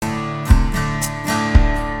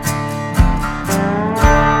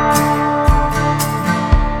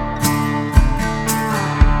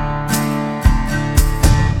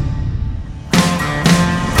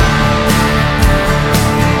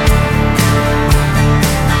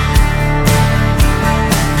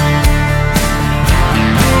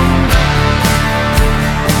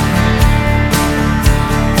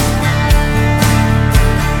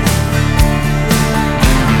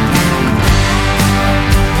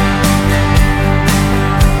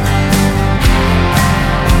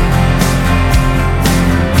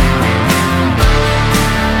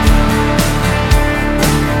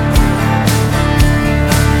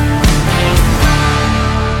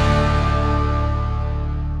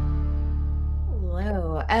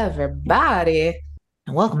everybody,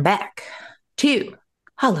 and welcome back to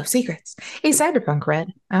Hollow Secrets, a Cyberpunk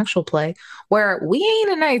RED actual play where we ain't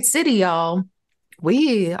in Night City, y'all.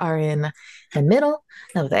 We are in the middle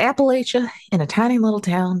of the Appalachia in a tiny little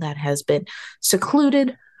town that has been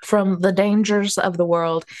secluded from the dangers of the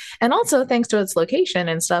world, and also, thanks to its location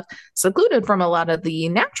and stuff, secluded from a lot of the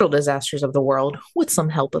natural disasters of the world, with some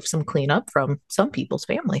help of some cleanup from some people's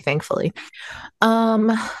family, thankfully.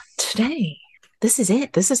 Um, Today, this is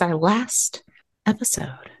it. This is our last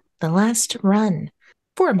episode, the last run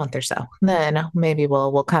for a month or so. Then maybe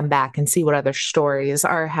we'll come back and see what other stories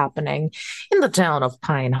are happening in the town of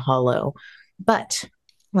Pine Hollow. But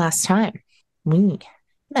last time we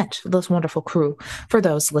met this wonderful crew, for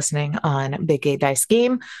those listening on Big Gay Dice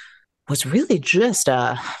Game, was really just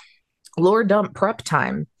a lore dump prep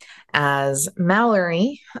time as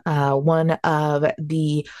Mallory, one of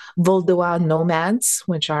the Vaudois nomads,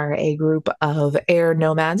 which are a group of air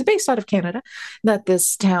nomads based out of Canada, that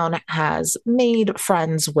this town has made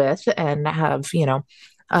friends with and have,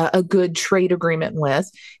 a good trade agreement with.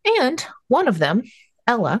 And one of them,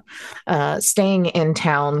 Ella, staying in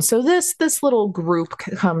town. So this little group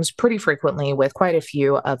comes pretty frequently, with quite a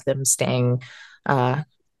few of them staying a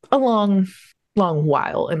long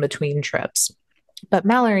while in between trips. But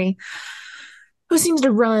Mallory, who seems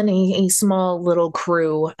to run a small little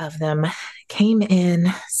crew of them, came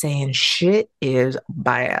in saying shit is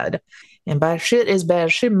bad. And by shit is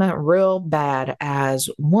bad, she meant real bad,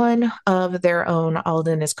 as one of their own,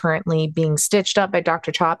 Alden, is currently being stitched up by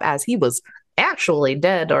Dr. Chop, as he was actually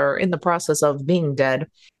dead or in the process of being dead.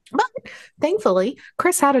 But thankfully,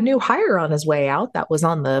 Chris had a new hire on his way out that was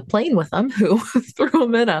on the plane with him, who threw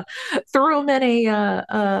him in a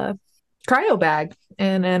cryo bag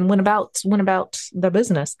and went about their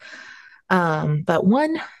business. But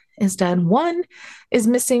one is dead, one is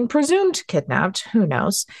missing, presumed kidnapped, who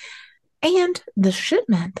knows. And the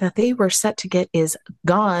shipment that they were set to get is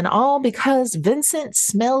gone, all because Vincent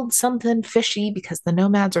smelled something fishy, because the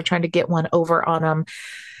nomads are trying to get one over on him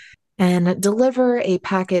and deliver a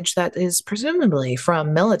package that is presumably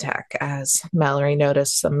from Militech, as Mallory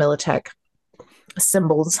noticed some Militech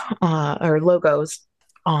symbols or logos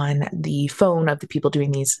on the phone of the people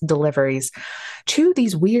doing these deliveries to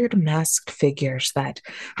these weird masked figures that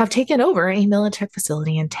have taken over a Militech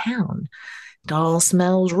facility in town. It all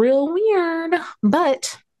smells real weird,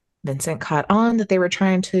 but Vincent caught on that they were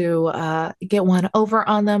trying to get one over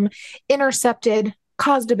on them, intercepted,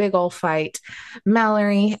 caused a big old fight.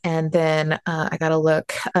 Mallory, and then I gotta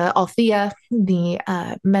look, Althea, the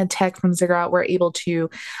med tech from Ziggurat, were able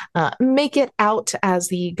to make it out as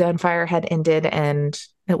the gunfire had ended, and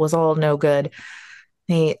it was all no good.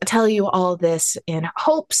 They tell you all this in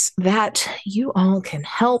hopes that you all can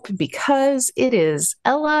help, because it is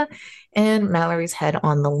Ella and Mallory's head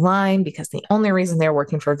on the line, because the only reason they're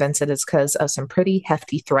working for Vincent is because of some pretty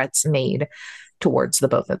hefty threats made towards the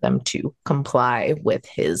both of them to comply with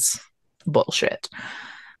his bullshit.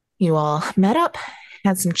 You all met up,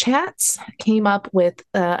 had some chats, came up with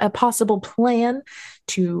a possible plan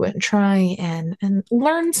to try and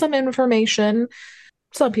learn some information.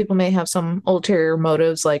 Some people may have some ulterior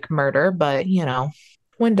motives like murder, but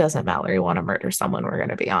when doesn't Mallory want to murder someone? We're going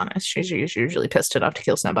to be honest. She's usually pissed enough to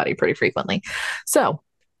kill somebody pretty frequently. So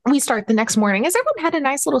we start the next morning, as everyone had a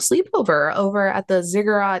nice little sleepover over at the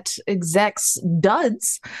Ziggurat execs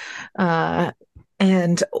duds,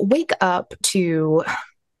 and wake up to,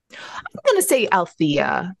 I'm going to say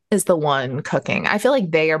Althea is the one cooking. I feel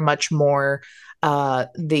like they are much more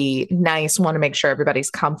the nice, want to make sure everybody's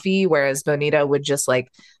comfy, whereas Bonita would just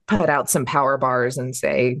like put out some power bars and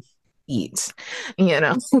say, eat,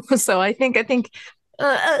 So I think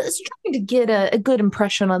it's trying to get a good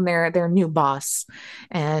impression on their new boss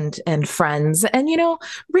and friends, and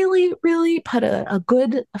really put a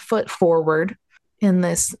good foot forward in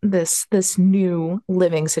this new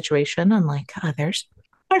living situation, unlike others.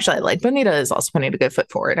 Actually, like, Bonita is also putting a good foot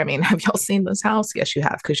forward. I mean, have y'all seen this house? Yes, you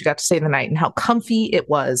have, because you got to stay the night, and how comfy it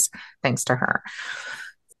was thanks to her.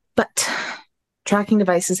 But tracking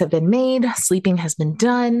devices have been made. Sleeping has been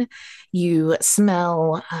done. You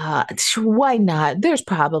smell, why not? There's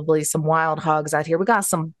probably some wild hogs out here. We got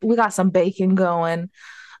some bacon going.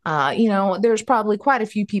 There's probably quite a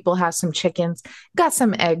few people have some chickens, got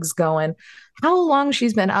some eggs going. How long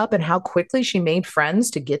she's been up and how quickly she made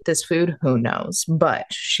friends to get this food, who knows? But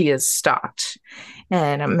she is stocked,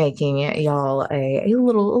 and I'm making y'all a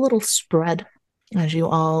little spread as you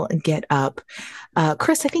all get up.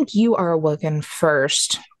 Chris, I think you are awoken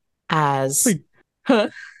first, as Wait, huh?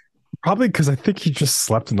 probably because I think he just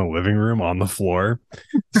slept in the living room on the floor.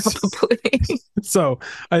 Probably. So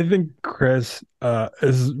I think Chris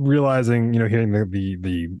is realizing, hearing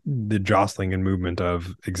the jostling and movement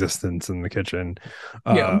of existence in the kitchen,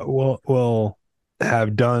 Yeah. will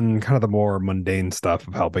have done kind of the more mundane stuff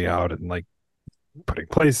of helping out and like putting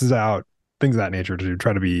places out, things of that nature to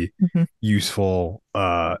try to be Hmm. useful,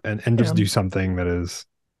 and just Yeah. do something that is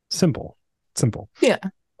simple, simple. Yeah.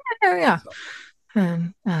 Yeah. Yeah. So,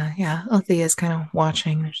 And yeah, Althea's kind of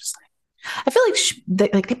watching. They're just I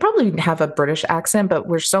feel like they probably have a British accent, but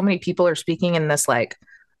where so many people are speaking in this like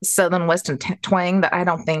Southern Western twang that I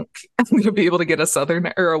don't think I'm going to be able to get a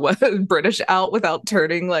Southern or a British out without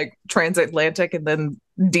turning like transatlantic and then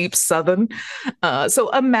deep Southern. So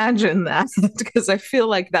imagine that because I feel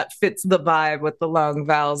like that fits the vibe with the long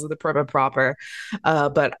vowels of the prim and proper.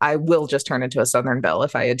 But I will just turn into a Southern belle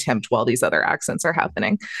if I attempt while these other accents are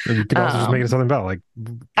happening. and you could also just make it a Um, Southern Belle. Like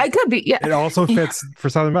I could be, yeah. it also fits for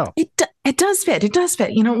Southern Belle. It does fit. It does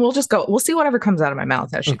fit. We'll just go. We'll see whatever comes out of my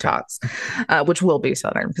mouth as she Okay. talks, which will be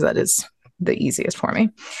Southern because that is the easiest for me.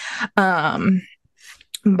 Um,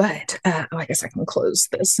 but I guess I can close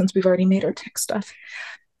this since we've already made our tech stuff.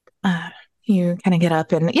 Uh, you kind of get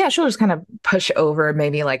up and yeah, she'll just kind of push over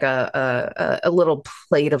maybe like a little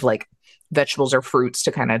plate of like vegetables or fruits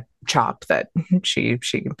to kind of chop that she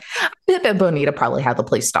Pip and Bonita probably have the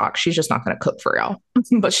place stocked. She's just not going to cook for y'all,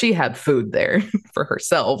 but she had food there for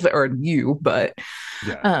herself or you. But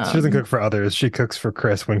Yeah. She doesn't um, cook for others. She cooks for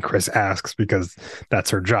Chris when Chris asks because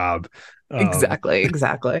that's her job. Um, exactly.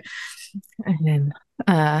 And then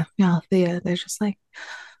they're just like,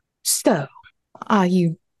 so are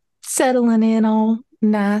you settling in all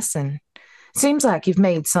nice and seems like you've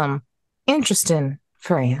made some interesting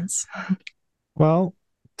friends. well,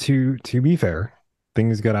 to be fair,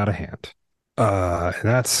 things got out of hand. And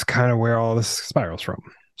that's kind of where all this spirals from.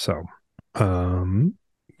 So, um,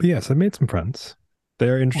 but yes, I made some friends.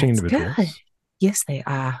 They're interesting That's good. individuals. Yes, they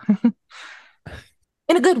are.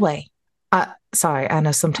 In a good way. Sorry, I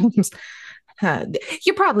know sometimes uh,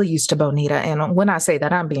 you're probably used to Bonita, and when I say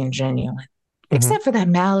that, I'm being genuine. Hmm. Except for that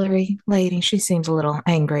Mallory lady, she seems a little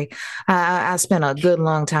angry. I spent a good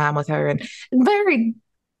long time with her, and very,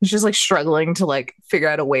 she's like struggling to like figure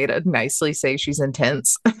out a way to nicely say she's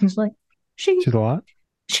intense. It's like she, She's a lot.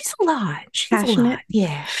 she's a lot. She's a lot. Passionate,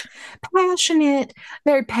 yeah, passionate,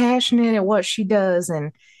 very passionate at what she does,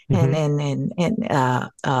 and and Hmm. and and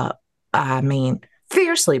and I mean,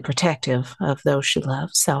 fiercely protective of those she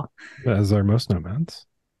loves. So, As are most nomads.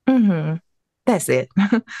 mm-hmm, that's it.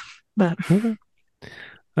 But Okay.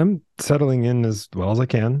 I'm settling in as well as I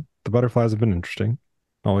can. The butterflies have been interesting.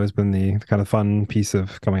 Always been the kind of fun piece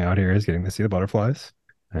of coming out here is getting to see the butterflies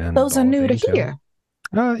and those are all that new they to entail. here.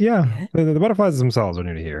 Yeah, Yeah. the butterflies themselves are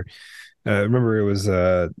new to here. Remember, it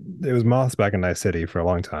was moths back in Nice City for a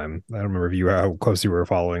long time. I don't remember if you how close you were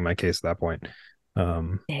following my case at that point.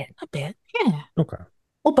 Um, A bit. Yeah. okay,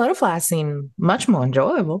 Well, butterflies seem much more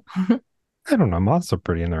enjoyable. I don't know. Moths are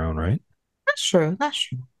pretty in their own right, That's true. That's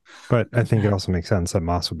true. but I think it Uh, also makes sense that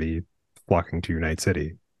moths would be flocking to Night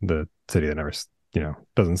City, the city that never,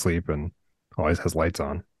 doesn't sleep and always has lights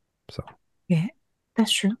on. So yeah,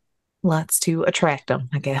 that's true. Lots to attract them,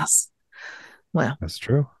 I guess. Well, that's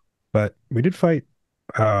true. But we did fight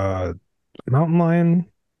a mountain lion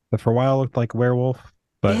that for a while looked like a werewolf,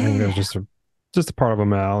 but I think that was yeah. just a part of a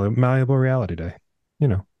malleable reality day. You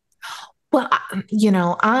know, Well,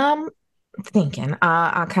 I'm thinking.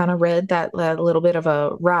 I kind of read that little bit of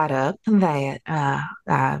a write up that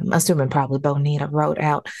I'm assuming probably Bonita wrote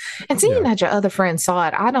out. And seeing yeah, that your other friend saw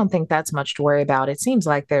it, I don't think that's much to worry about. It seems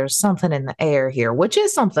like there's something in the air here, which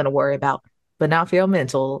is something to worry about, but not for your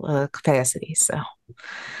mental capacity. So,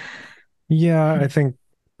 yeah. I think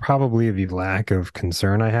probably the lack of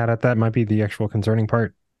concern I had at that might be the actual concerning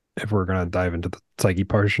part. If we're gonna dive into the psyche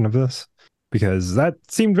portion of this, because that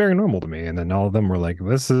seemed very normal to me, and then all of them were like,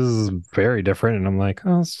 "This is very different," and I'm like,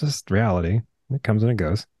 "Oh, it's just reality. It comes and it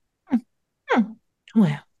goes." hmm,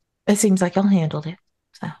 well, it seems like y'all handled it.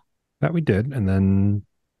 So, That we did, and then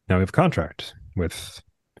now we have a contract with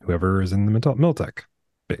whoever is in the Miltech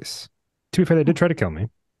base. To be fair, they did try to kill me.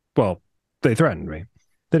 Well, they threatened me.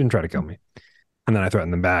 They didn't try to kill me, and then I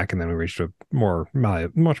threatened them back, and then we reached a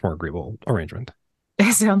much more agreeable arrangement.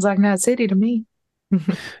 it sounds like Night City to me.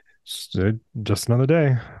 Just another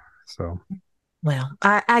day. So Well,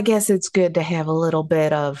 I guess it's good to have a little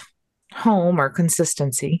bit of home or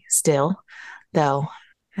consistency still, though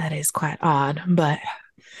that is quite odd, but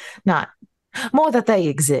not more that they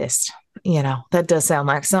exist. That does sound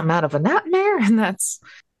like something out of a nightmare, and that's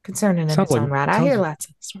concerning in sounds its like own right. I hear sounds. lots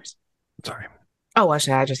of stories. Sorry. Oh,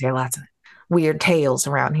 actually, I just hear lots of weird tales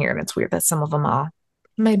around here, and it's weird that some of them are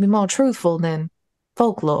maybe more truthful than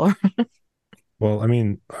folklore. Well, I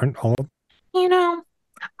mean, aren't all of You know,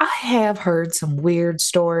 I have heard some weird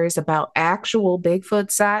stories about actual Bigfoot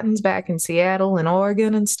sightings back in Seattle and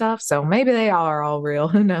Oregon and stuff, so maybe they are all real.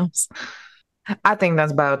 Who knows? I think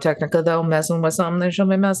that's biotechnica, though, messing with something they shouldn't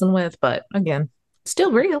be messing with, but again,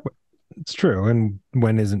 still real. it's true. And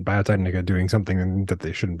when isn't Biotechnica doing something that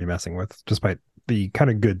they shouldn't be messing with, despite the kind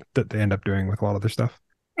of good that they end up doing with a lot of their stuff?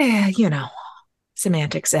 Yeah,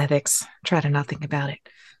 semantics, ethics, try to not think about it.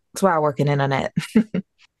 That's why I work in internet.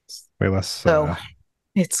 Way less. So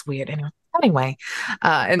it's weird. Anyway,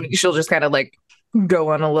 and she'll just kind of like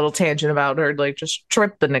go on a little tangent about her, like just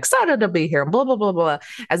tripped and excited to be here, and blah, blah, blah, blah.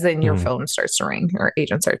 As then your Mhm. phone starts to ring, or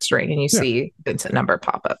agent starts to ring, and you Yeah, see Vincent number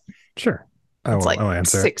pop up. sure. I It's will. like I'll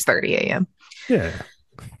answer. 6:30 a.m. Yeah.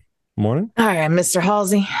 Morning. All right, Mr.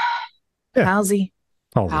 Halsey. Yeah. Halsey.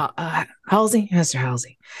 Halsey Halsey? Mr.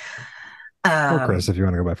 Halsey. or Chris, Um, if you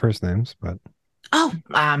want to go by first names. But Oh,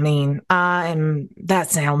 I mean, that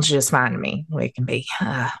sounds just fine to me. We can be,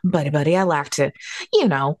 buddy. I like to, you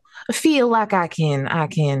know, feel like I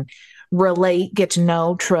can relate, get to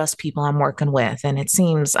know, trust people I'm working with. And it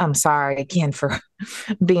seems, I'm sorry again for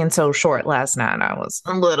being so short last night. I was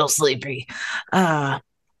a little sleepy. Uh,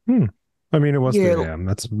 hmm. I mean, it was 3 you're, a.m.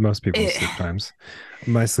 That's most people's eh, sleep times.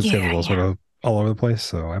 My sleep schedule yeah, is all yeah, sort of all over the place,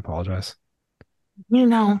 so I apologize. you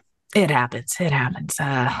know, it happens. It happens.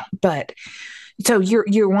 But so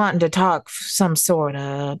you're wanting to talk some sort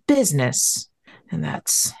of business, and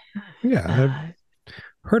that's Yeah, I've uh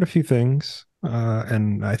heard a few things,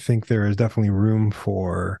 and I think there is definitely room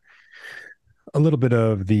for a little bit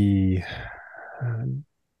of the uh,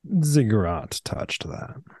 ziggurat touch to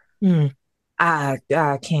that. hmm,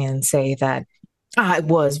 I can say that I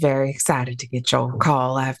was very excited to get your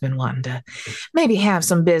call. I've been wanting to maybe have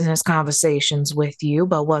some business conversations with you,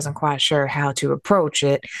 but wasn't quite sure how to approach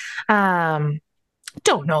it. Um,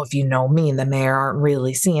 don't know if you know, me and the mayor aren't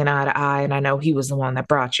really seeing eye to eye, and I know he was the one that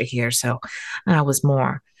brought you here, so I was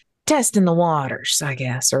more testing the waters, I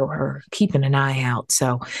guess, or keeping an eye out.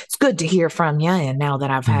 So it's good to hear from you. And now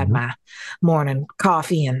that I've had Mm-hmm. my morning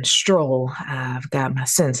coffee and stroll, I've got my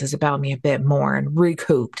senses about me a bit more and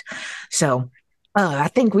recouped. So I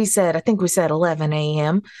think we said 11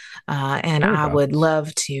 a.m. And I would Thereabouts.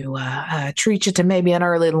 love to treat you to maybe an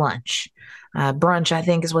early lunch. Brunch, I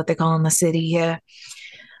think, is what they call in the city here.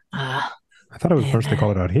 Uh, I thought it was and brunch they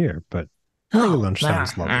called it out here, but early oh, lunch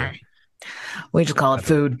sounds lovely. we just call I it don't.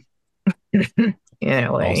 food.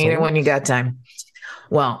 Anyway, Also either when you works. got time.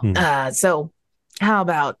 Well, Hmm. so how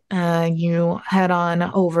about you head on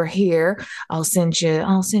over here? I'll send you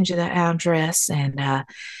the address, and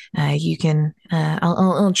you can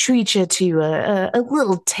I'll treat you to a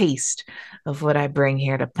little taste of what I bring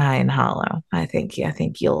here to Pine Hollow. I think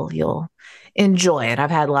you'll enjoy it.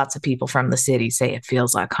 I've had lots of people from the city say it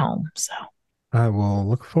feels like home. So. I will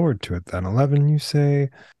look forward to it then. 11, you say?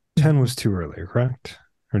 10 Mhm. was too early, correct?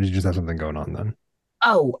 Or did you just have something going on then?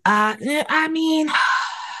 Oh, I mean,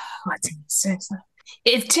 what's in six?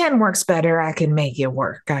 If 10 works better, I can make it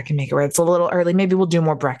work. I can make it work. It's a little early. Maybe we'll do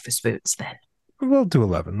more breakfast foods then. We'll do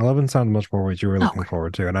 11. 11 sounds much more what you were looking Okay.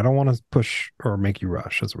 forward to, and I don't want to push or make you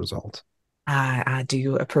rush as a result. I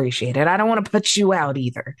do appreciate it. I don't want to put you out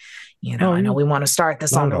either. Oh, I know you we want to start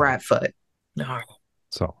this not on at the all. right foot. All right.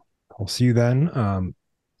 So I'll see you then.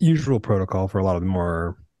 Usual protocol for a lot of the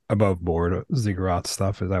more above board ziggurat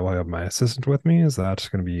stuff is I will have my assistant with me. Is that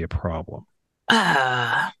going to be a problem?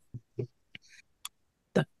 Uh,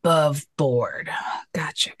 the above board.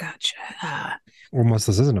 Gotcha. Or unless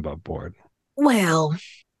this isn't above board? Well,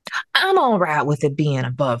 I'm all right with it being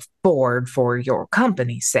above board for your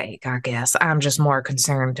company's sake, I guess. I'm just more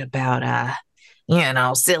concerned about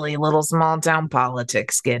silly little small town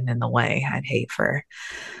politics getting in the way. I'd hate for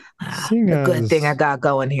Seeing the good thing I as got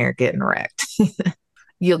going here getting wrecked.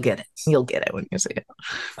 You'll get it. You'll get it when you see it.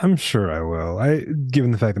 I'm sure I will.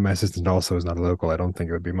 Given the fact that my assistant also is not a local, I don't think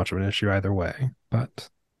it would be much of an issue either way. But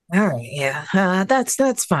All right, yeah,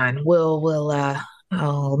 that's fine.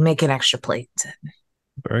 I'll make an extra plate.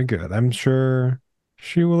 very good. I'm sure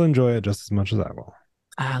she will enjoy it just as much as I will.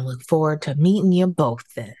 I look forward to meeting you both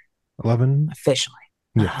then, 11? officially.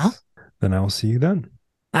 Uh huh. Yes. Then I will see you then.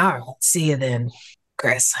 All right, see you then,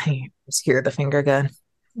 Chris. You just hear the finger gun.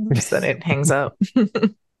 So then it hangs up.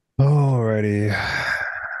 Alrighty.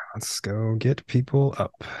 Let's go get people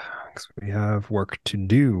up because we have work to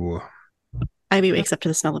do. Ivy wakes up to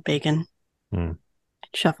the smell of bacon Hmm. and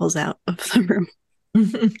shuffles out of the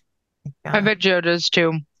room. I bet Joe does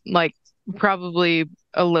too. Like probably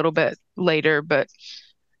a little bit later, but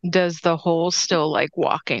does the whole still like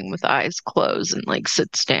walking with eyes closed and like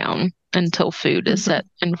sits down until food is set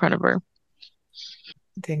in front of her.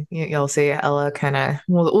 think you'll see Ella kind of.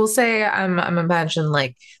 We'll say I'm imagining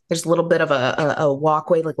like there's a little bit of a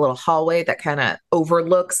walkway, like a little hallway that kind of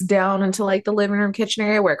overlooks down into like the living room kitchen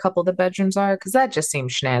area where a couple of the bedrooms are, because that just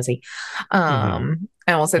seems snazzy. And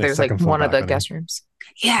we'll say Yeah, there's like second floor one of the balcony. guest rooms.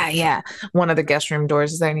 Yeah, yeah. One of the guest room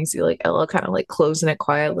doors is there, and you see like Ella kind of like closing it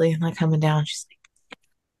quietly and like coming down. She's like,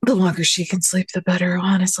 the longer she can sleep, the better.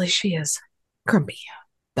 Honestly, she is grumpy,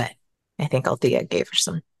 but I think Althea gave her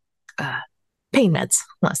some uh, pain meds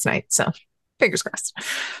last night. So fingers crossed.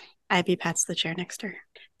 Ivy pats the chair next to her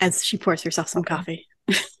as she pours herself some Okay. coffee.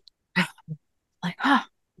 Like, ah,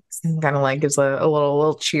 kind of like gives a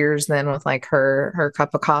little cheers then with like her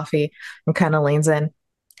cup of coffee and kind of leans in.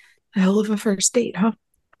 A hell of a first date, huh?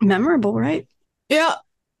 Memorable, right? Yeah.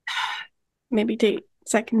 Maybe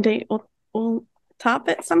second date will top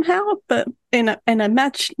it somehow, but in a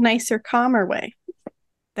much nicer, calmer way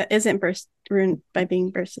that isn't ruined by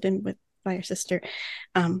being bursted in with by your sister.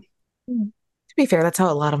 To be fair, that's how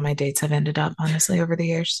a lot of my dates have ended up, honestly, over the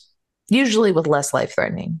years. Usually with less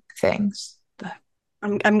life-threatening things. But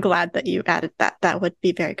I'm glad that you added that. That would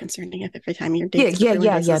be very concerning if every time your yeah,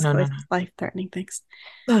 dates yeah. No. life-threatening things.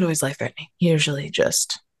 Not always life-threatening. Usually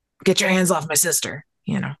just get your hands off my sister,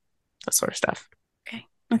 that sort of stuff. Okay,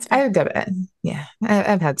 that's fair.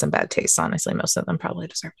 I've had some bad tastes, honestly. Most of them probably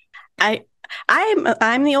deserved it.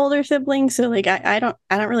 I'm the older sibling, so like I don't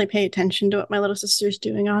really pay attention to what my little sister's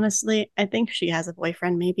doing, honestly. I think she has a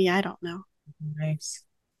boyfriend, maybe. I don't know. Nice.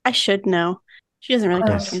 I should know. She doesn't really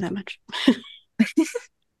talk to me that much.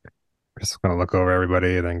 Just gonna look over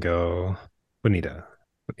everybody and then go, Bonita.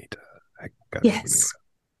 I got Yes.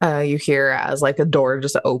 You hear as like a door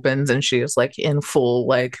just opens and she is like in full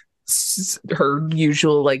like her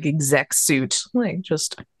usual like exec suit, like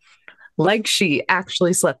just like she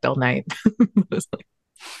actually slept all night. I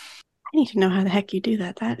need to know how the heck you do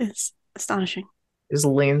that. That is astonishing. Just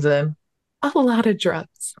leans in. A lot of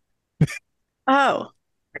drugs. Oh.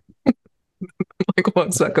 Like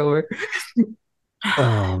one suck over.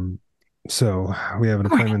 So we have an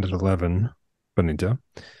appointment at 11, Bonita.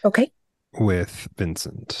 Okay. With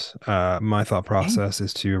Vincent. My thought process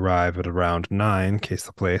is to arrive at around 9, case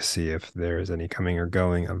the place, see if there is any coming or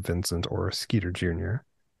going of Vincent or Skeeter Jr.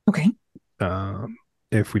 Okay.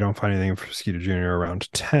 If we don't find anything for Skeeter Jr.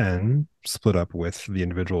 around 10, split up with the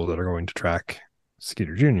individuals that are going to track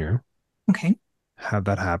Skeeter Jr. Okay. Have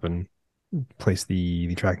that happen. Place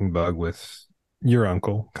the tracking bug with your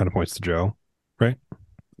uncle, kind of points to Joe, right?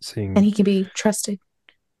 And he can be trusted,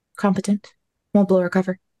 competent, won't blow our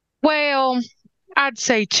cover. Well, I'd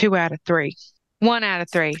say 2 out of 3. 1 out of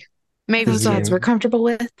 3. Maybe those odds we're comfortable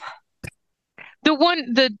with. The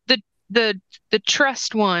one, the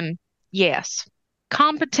trust one, yes.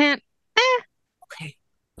 Competent, Okay.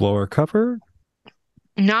 Blow our cover?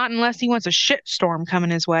 Not unless he wants a shitstorm coming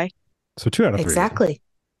his way. So 2 out of 3. Exactly.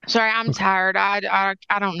 Sorry, I'm tired. I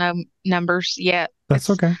don't know numbers yet. That's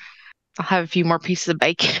okay. I'll have a few more pieces of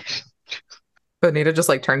bacon. Bonita just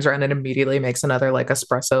like turns around and immediately makes another like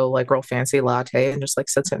espresso, like real fancy latte and just like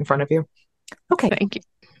sits it in front of you. Okay. Thank you.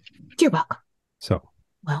 You're welcome. So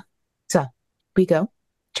we go,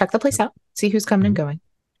 check the place out, see who's coming and going.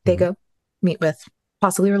 They go meet with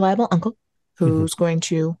possibly reliable uncle who's going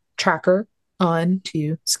to track her on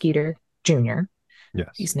to Skeeter Jr. Yes.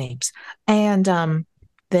 These names. And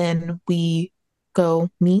then we go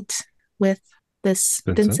meet with this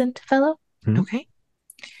Vincent fellow. Okay.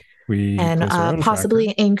 And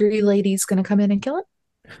possibly angry lady's going to come in and kill him?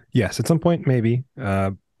 Yes, at some point, maybe.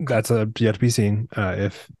 That's yet to be seen.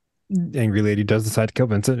 If angry lady does decide to kill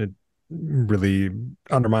Vincent, it really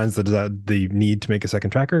undermines the need to make a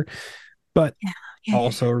second tracker, but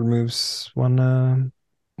also removes one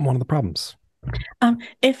of the problems.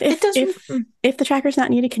 If the tracker's not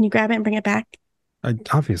needed, can you grab it and bring it back?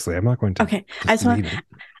 Obviously, I'm not going to. Okay, I just want.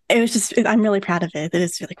 It was just. I'm really proud of it. It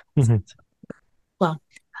is really cool. Well,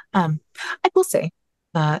 I will say,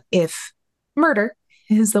 if murder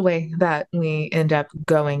is the way that we end up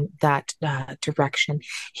going that direction,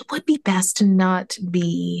 it would be best to not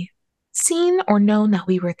be seen or known that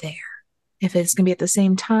we were there. If it's going to be at the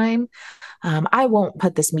same time, I won't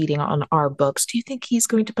put this meeting on our books. Do you think he's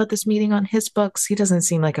going to put this meeting on his books? He doesn't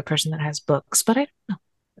seem like a person that has books, but I don't know.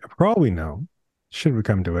 Probably no. Should we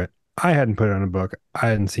come to it? I hadn't put it on a book. I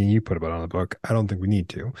hadn't seen you put it on a book. I don't think we need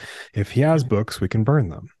to. If he has books, we can burn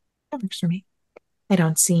them. That works for me. I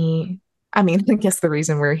don't see. I mean, I guess the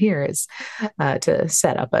reason we're here is to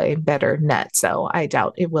set up a better net. So I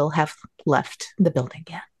doubt it will have left the building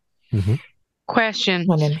yet. Question.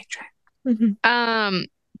 Want to make sure.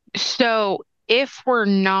 So if we're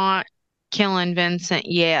not killing Vincent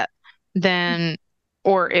yet, then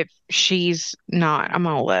or if she's not, I'm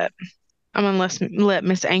gonna let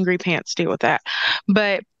Miss Angry Pants deal with that.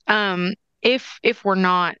 But if we're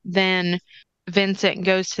not, then Vincent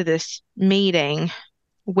goes to this meeting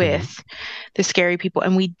Mhm. with the scary people,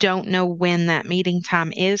 and we don't know when that meeting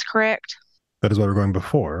time is, correct? That is why we're going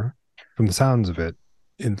before. From the sounds of it,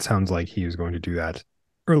 it sounds like he is going to do that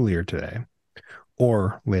earlier today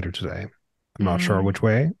or later today. I'm not sure which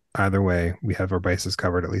way. Either way, we have our bases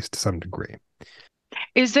covered at least to some degree.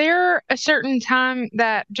 Is there a certain time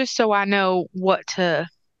that, just so I know what to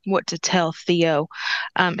tell Theo,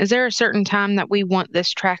 is there a certain time that we want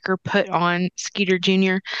this tracker put on Skeeter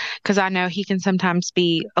Jr.? Because I know he can sometimes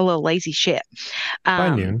be a little lazy shit. By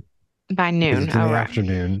Um, noon, by because noon. it's in All the right.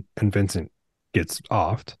 afternoon and Vincent gets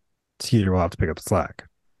offed, Skeeter will have to pick up the slack.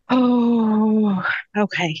 Oh,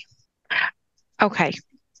 okay. Okay.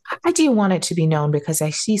 I do want it to be known because I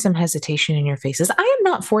see some hesitation in your faces. I am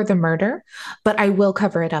not for the murder, but I will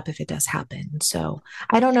cover it up if it does happen. So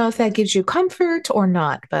I don't know if that gives you comfort or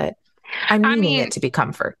not, but I'm I meaning mean, it to be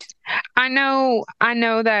comfort. I know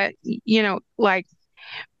that, like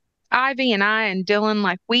Ivy and I and Dylan,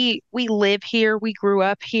 like we live here, we grew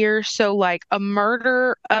up here, so like a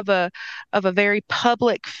murder of a very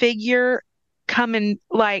public figure coming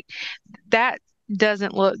like that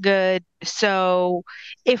doesn't look good. So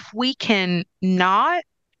if we can not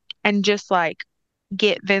and just like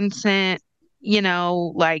get Vincent, you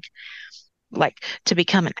know, like to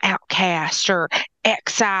become an outcast or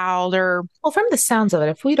exiled or Well, from the sounds of it,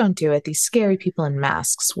 if we don't do it, these scary people in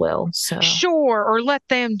masks will. So, sure, or let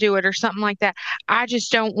them do it or something like that. I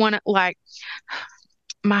just don't want to like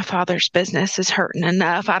my father's business is hurting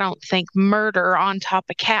enough. I don't think murder on top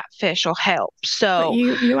of catfish will help. But So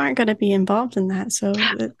you aren't going to be involved in that, so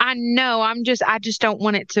I know I just don't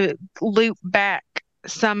want it to loop back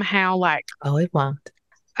somehow like, oh, it won't. This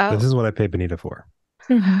oh, is what I pay Benita for.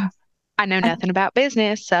 Mhm. I know I- nothing about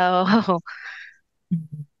business. So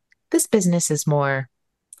this business is more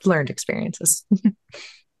learned experiences.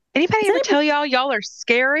 anybody Is ever anybody? tell y'all are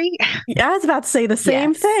scary? yeah, I was about to say the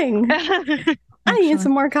same Yes, thing. I need actually.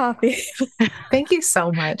 some more coffee. Thank you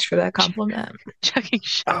so much for that compliment. Chucking Oh,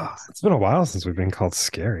 shots. it's been a while since we've been called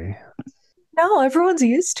scary. No, everyone's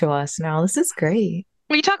used to us now. This is great.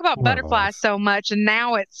 We talk about More of butterflies us. so much, and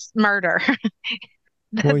now it's murder.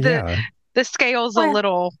 Well, the yeah. the scale's a Well,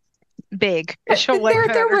 little big. but She'll like they're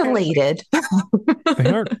better. related. They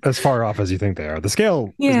aren't as far off as you think they are. The scale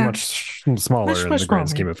is Yeah, much smaller much, in the much grand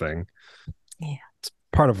smaller. scheme of thing. Yeah.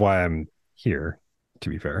 Part of why I'm here, to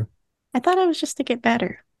be fair. I thought it was just to get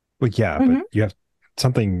better. Well, yeah, but Mhm. you have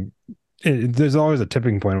something. There's always a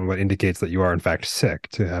tipping point of what indicates that you are in fact sick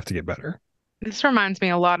to have to get better. This reminds me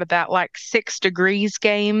a lot of that like 6 degrees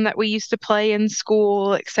game that we used to play in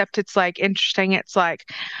school, except it's like interesting. It's like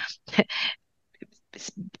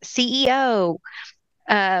CEO,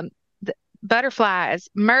 um, butterflies,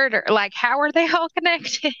 murder. Like, how are they all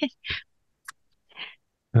connected?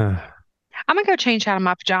 Uh, I'm gonna go change out of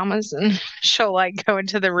my pajamas, and she'll like go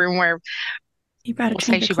into the room where You brought a we'll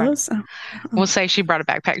say change of she brought. clothes. Oh. We'll say she brought a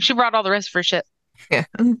backpack. She brought all the rest of her shit. Yeah.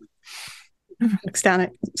 Looks down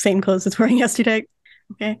at same clothes as wearing yesterday.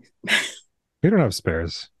 Okay. we don't have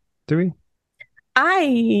spares, do we?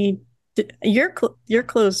 Your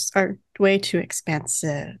clothes are way too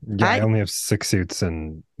expensive. Yeah, I only have 6 suits,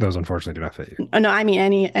 and those unfortunately do not fit you. Oh, no, I mean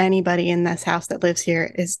anybody in this house that lives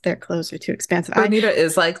here is their clothes are too expensive. Bonita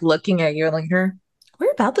is like looking at you like her.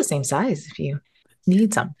 We're about the same size if you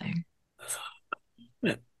need something.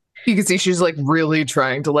 You can see she's like really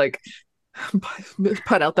trying to like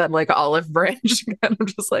put out that like olive branch. And I'm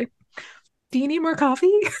just like, do you need more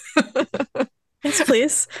coffee? Yes,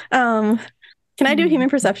 please. Can I do human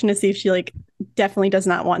perception to see if she like definitely does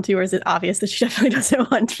not want to, or is it obvious that she definitely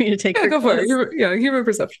doesn't want me to take Yeah, her go for it. clothes? Yeah, human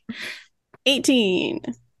perception. 18.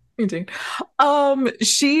 18.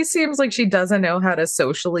 She seems like she doesn't know how to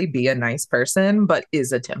socially be a nice person, but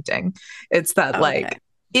is attempting. It's that Okay. like,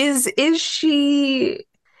 is she?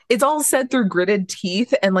 It's all said through gritted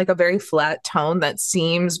teeth and like a very flat tone that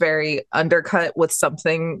seems very undercut with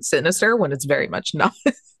something sinister when it's very much not.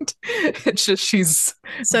 It's just she's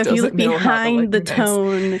So if you look doesn't know how to behind the look nice.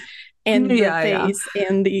 tone and the Yeah, yeah. face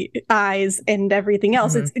and the eyes and everything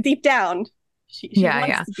else, Mhm. it's deep down. She Yeah, wants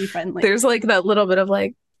yeah. to be friendly. There's like that little bit of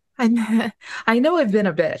like, I know I've been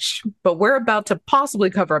a bitch, but we're about to possibly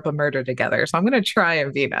cover up a murder together, so I'm gonna try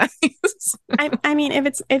and be nice. I mean,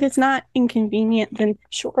 if it's not inconvenient, then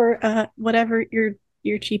sure. Whatever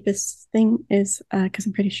your cheapest thing is, because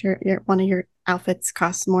I'm pretty sure one of your outfits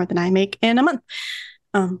costs more than I make in a month.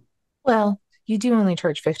 Well, you do only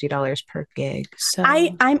charge $50 per gig. So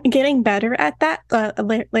I'm getting better at that.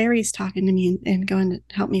 Larry's talking to me and going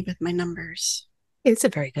to help me with my numbers. it's a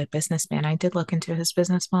very good businessman. I did look into his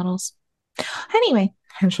business models. Anyway,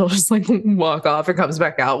 and she'll just like walk off and comes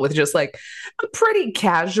back out with just like a pretty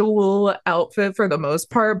casual outfit for the most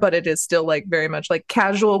part, but it is still like very much like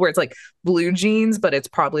casual where it's like blue jeans, but it's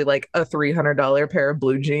probably like a $300 pair of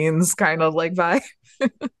blue jeans kind of like vibe.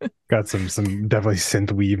 Got some definitely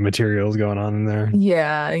synth weave materials going on in there.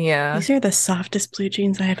 Yeah. These are the softest blue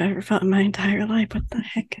jeans I have ever felt in my entire life. What the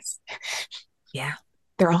heck is? Yeah.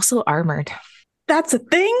 They're also armored. That's a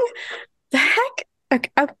thing. The heck? Okay,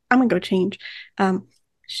 I'm gonna go change.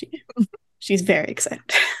 She's very excited.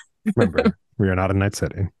 Remember, we are not in Night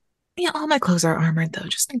City. Yeah, all my clothes are armored though,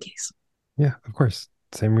 just in case. Yeah, of course.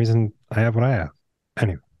 Same reason I have what I have.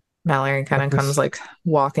 Anyway. Mallory kind of comes like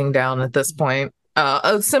walking down at this point.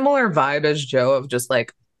 A similar vibe as Joe of just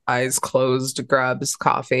like eyes closed, grabs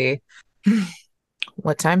coffee.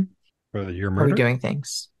 What time? For your Are we murder? doing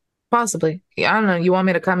things? Possibly. Yeah, I don't know. You want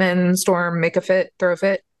me to come in, storm, make a fit, throw a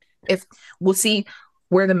fit? If we'll see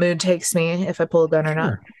where the mood takes me, if I pull a gun or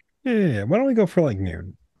not. Sure. Yeah. Why don't we go for like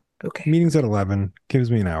noon? Okay. Meeting's at 11.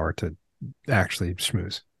 Gives me an hour to actually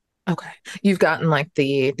schmooze. Okay. You've gotten like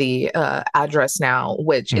the address now,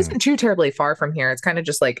 which isn't too terribly far from here. It's kind of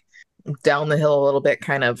just like down the hill a little bit,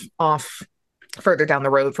 kind of off further down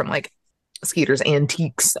the road from like Skeeter's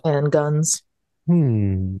Antiques and Guns.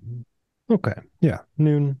 Okay. Yeah.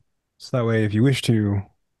 Noon. So that way, if you wish to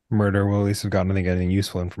murder, we'll at least have gotten anything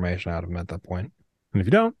useful information out of him at that point. And if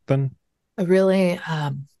you don't, then I really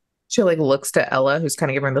she like looks to Ella, who's kind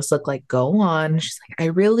of giving her this look like, go on. She's like, I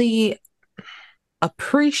really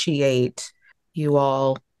appreciate you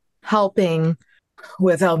all helping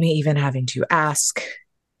without me even having to ask,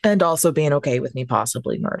 and also being okay with me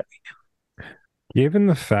possibly murdering him. Given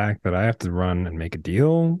the fact that I have to run and make a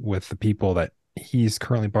deal with the people that he's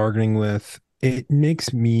currently bargaining with, it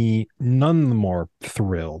makes me none the more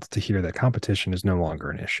thrilled to hear that competition is no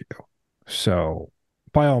longer an issue. So,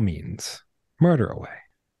 by all means, murder away.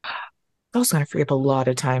 That was going to free up a lot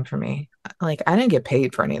of time for me. Like, I didn't get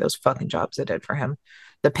paid for any of those fucking jobs I did for him.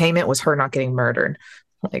 The payment was her not getting murdered.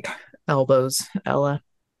 Like, elbows, Ella.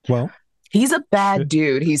 Well, he's a bad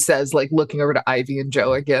dude, he says, like looking over to Ivy and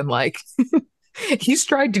Joe again, like he's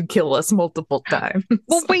tried to kill us multiple times.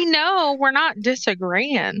 Well, we know we're not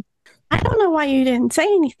disagreeing. I don't know why you didn't say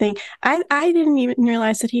anything. I didn't even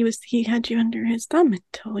realize that he had you under his thumb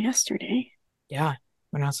until yesterday. Yeah,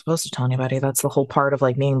 we're not supposed to tell anybody. That's the whole part of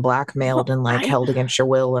like being blackmailed and like held against your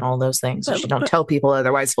will and all those things. You don't tell people,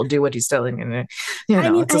 otherwise he'll do what he's telling you. You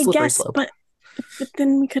know, it's a slippery slope. But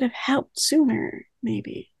then we could have helped sooner,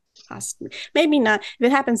 maybe. Possibly. Maybe not. If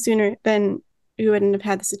it happened sooner, then we wouldn't have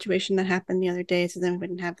had the situation that happened the other day, so then we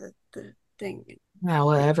wouldn't have the thing. Yeah,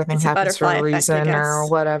 well, everything happens for a reason or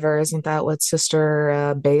whatever. Isn't that what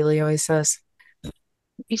Sister Bailey always says?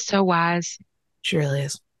 He's so wise. She really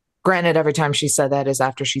is. Granted, every time she said that is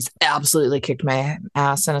after she's absolutely kicked my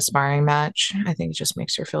ass in a sparring match. I think it just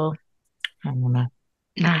makes her feel, I don't know.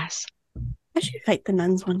 Nice. I should fight the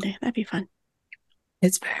nuns one day. That'd be fun.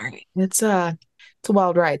 It's a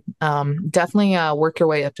wild ride. Definitely work your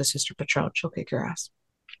way up to Sister Patron. She'll kick your ass.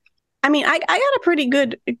 I mean, I got a pretty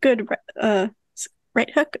good right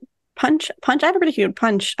hook punch. I have a pretty good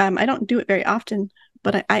punch. I don't do it very often,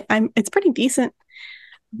 but I'm it's pretty decent.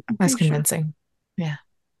 That's convincing. Sure. Yeah.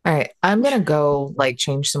 All right. I'm gonna go like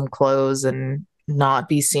change some clothes and not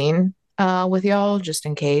be seen with y'all just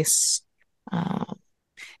in case.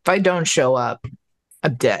 If I don't show up,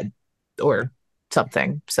 I'm dead or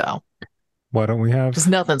something. So why don't we have? Just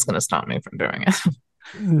nothing's gonna stop me from doing it.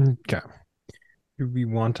 Okay. Do we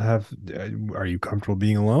want to have? Are you comfortable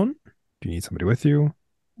being alone? Do you need somebody with you?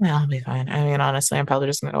 Well, I'll be fine. I mean, honestly, I'm probably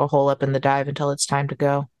just gonna go hole up in the dive until it's time to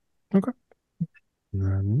go. Okay.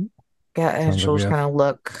 Yeah, and she'll just kind of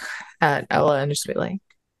look at Ella and just be like,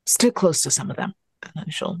 stick close to some of them. And then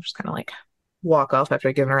she'll just kind of like walk off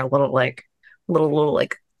after giving her a little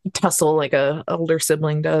tussle like a older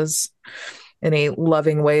sibling does in a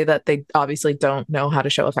loving way that they obviously don't know how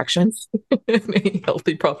to show affection in a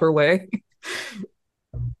healthy, proper way.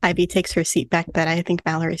 Ivy takes her seat back that I think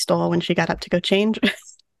Mallory stole when she got up to go change.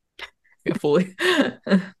 Fully.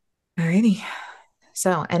 Alrighty.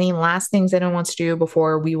 So, any last things anyone wants to do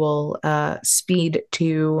before we will speed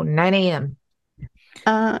to 9 a.m.?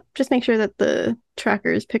 Just make sure that the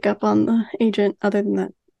trackers pick up on the agent. Other than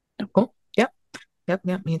that, no. Cool. Yep.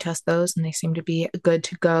 You test those, and they seem to be good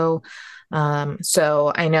to go.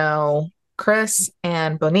 So I know Chris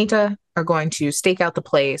and Bonita are going to stake out the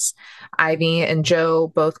place. Ivy and Joe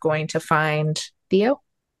both going to find Theo.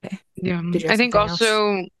 Okay. Yeah. Did you have I think something else?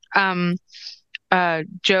 also um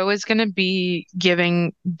Joe is gonna be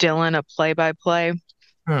giving Dylan a play-by-play,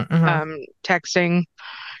 Mm-hmm. texting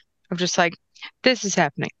of just like, this is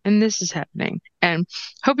happening and this is happening and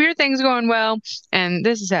hope your thing's going well and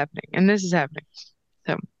this is happening and this is happening.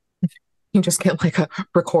 So You just get like a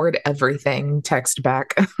record everything text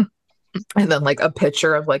back. And then like a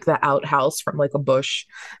picture of like the outhouse from like a bush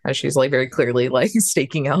as she's like very clearly like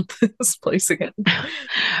staking out this place again.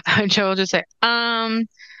 Joe will just say,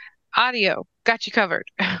 audio, got you covered.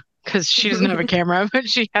 Because she doesn't have a camera, but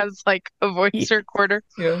she has like a You, voice recorder.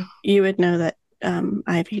 Yeah. you would know that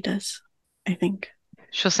Ivy does, I think.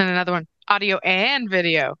 She'll send another one, audio and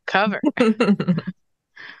video cover.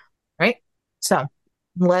 Right. So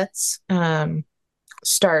let's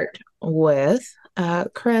start with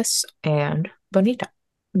Chris and Bonita.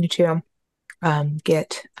 You two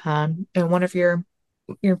get in one of your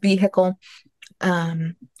vehicle.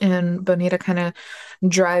 And Bonita kind of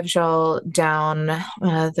drives y'all down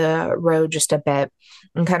the road just a bit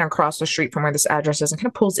and kind of across the street from where this address is and kind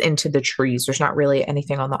of pulls into the trees. There's not really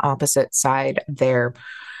anything on the opposite side there,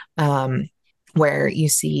 um, where you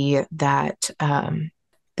see that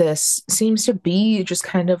this seems to be just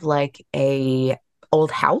kind of like a old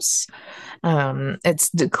house. It's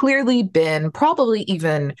clearly been probably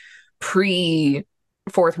even pre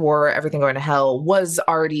Fourth War, everything going to hell was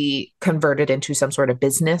already converted into some sort of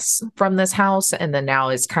business from this house, and then now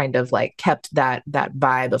is kind of like kept that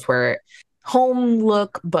vibe of where home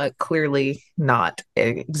look, but clearly not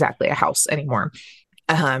exactly a house anymore.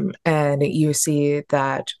 And you see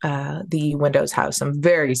that the windows have some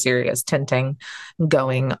very serious tinting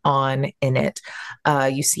going on in it.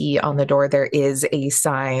 You see on the door there is a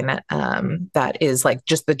sign that is like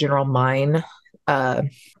just the general mine.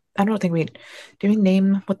 I don't think do we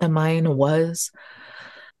name what the mine was?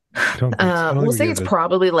 I don't think so. I don't We'll think we say it's gave it.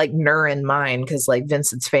 probably like Nurin Mine because like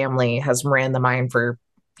Vincent's family has ran the mine for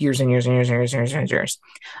years and years and years and years and years and years.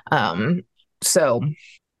 Um, so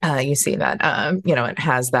you see that it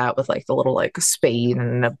has that with like the little like spade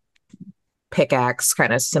and a pickaxe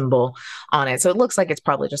kind of symbol on it. So it looks like it's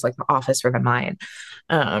probably just like the office for the mine.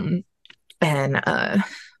 Um, and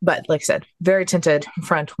but like I said, very tinted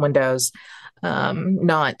front windows.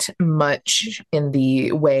 Not much in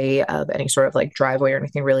the way of any sort of like driveway or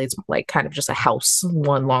anything really. It's like kind of just a house,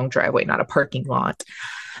 one long driveway, not a parking lot.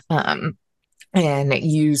 Um, and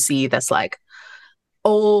you see this like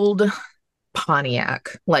old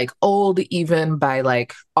Pontiac, like old even by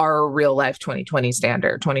like our real life 2020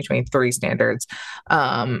 standard, 2023 standards,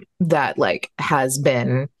 that like has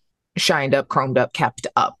been shined up, chromed up, kept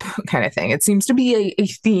up kind of thing. It seems to be a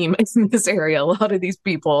theme in this area. A lot of these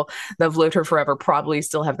people that have lived here forever probably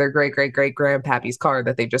still have their great great great grandpappy's car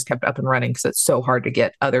that they've just kept up and running because it's so hard to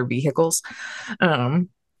get other vehicles. Um,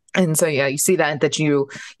 and so yeah, you see that you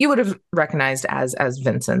would have recognized as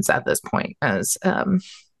Vincent's at this point as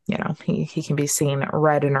he can be seen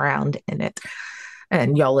riding around in it.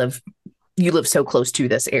 And you live so close to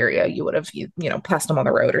this area, you would have passed him on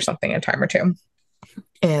the road or something a time or two.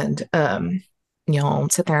 And y'all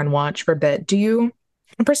sit there and watch for a bit. Do you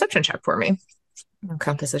a perception check for me? I'll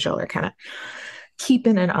count this as y'all are kind of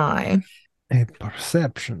keeping an eye. A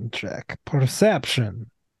perception check.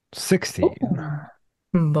 Perception. 16.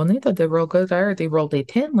 Bonita did roll good. I already rolled a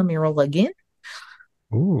 10. Let me roll again.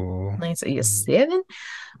 Ooh. Nice. A 7.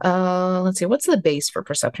 Let's see. What's the base for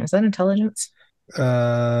perception? Is that intelligence?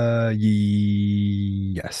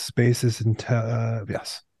 Yes. Basis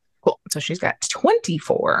yes. Cool. So she's got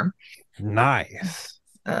 24. Nice.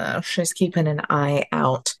 She's keeping an eye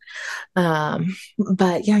out.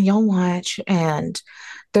 But yeah, y'all watch, and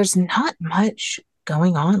there's not much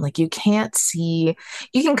going on. Like you can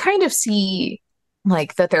kind of see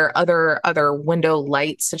like that there are other window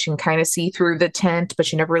lights that you can kind of see through the tent,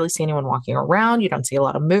 but you never really see anyone walking around. You don't see a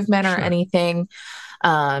lot of movement or Sure. anything.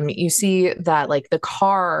 You see that like the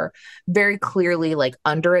car very clearly like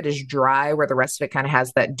under it is dry where the rest of it kind of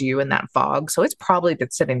has that dew and that fog. So it's probably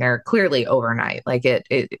been sitting there clearly overnight. Like it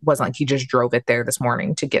wasn't like he just drove it there this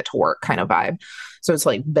morning to get to work kind of vibe. So it's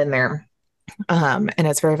like been there. And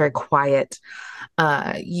it's very, very quiet.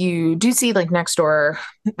 You do see like next door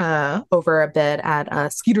over a bit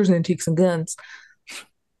at Skeeter's Antiques and Guns.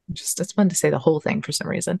 Just it's fun to say the whole thing for some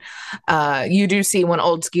reason. You do see when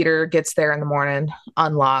old Skeeter gets there in the morning,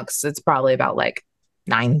 unlocks. It's probably about like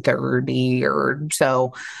 9:30 or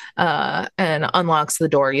so, and unlocks the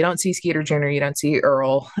door. You don't see Skeeter Jr. You don't see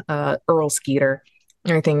Earl Skeeter.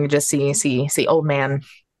 Everything you just see old man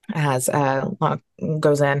as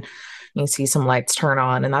goes in. You see some lights turn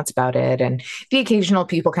on, and that's about it. And the occasional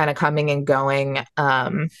people kind of coming and going.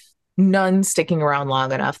 none sticking around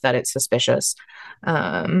long enough that it's suspicious.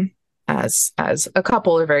 Um, as a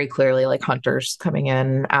couple are very clearly like hunters coming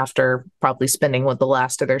in after probably spending what the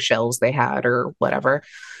last of their shells they had or whatever.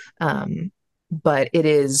 Um, but it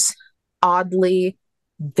is oddly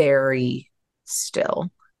very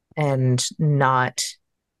still and not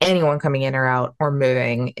anyone coming in or out or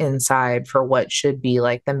moving inside for what should be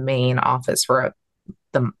like the main office for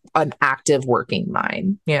an active working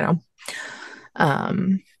mine, you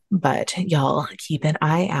know. But y'all keep an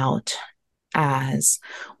eye out as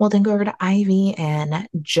well. Then go over to Ivy and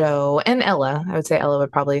Joe and Ella. I would say Ella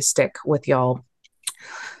would probably stick with y'all.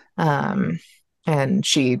 And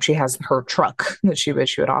she has her truck that she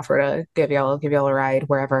would offer to give y'all a ride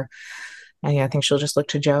wherever. And yeah, I think she'll just look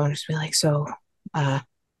to Joe and just be like, so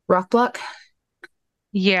rock block.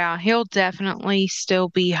 Yeah, he'll definitely still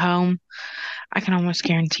be home. I can almost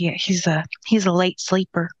guarantee it. He's a late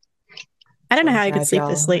sleeper. I don't know So how I could glad sleep y'all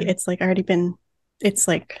this late. are- It's like already been, it's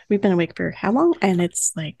like we've been awake for how long? And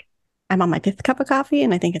it's like I'm on my fifth cup of coffee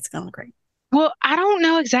and I think it's going great. Well, I don't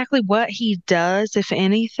know exactly what he does, if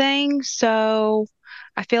anything, so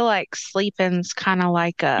I feel like sleeping's kind of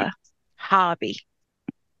like a hobby.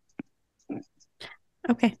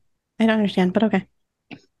 Okay. I don't understand, but okay.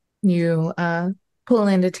 You pull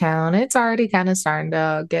into town. It's already kind of starting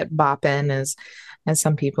to get bopping as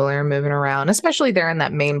some people are moving around, especially there in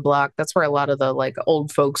that main block. That's where a lot of the like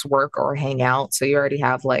old folks work or hang out. So you already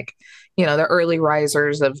have like, you know, the early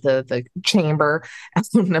risers of the chamber out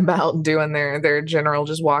and about doing their general,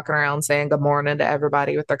 just walking around saying good morning to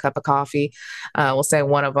everybody with their cup of coffee. We'll say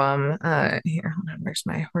one of them here, hold on,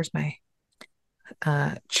 where's my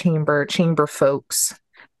chamber folks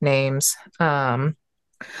names.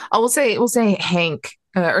 We'll say Hank,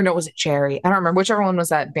 or no, was it Jerry? I don't remember. Whichever one was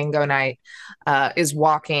that bingo night, is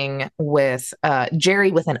walking with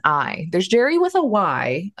Jerry with an I. There's Jerry with a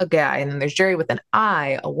Y, a guy, and then there's Jerry with an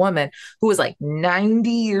I, a woman who is like 90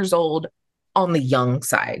 years old on the young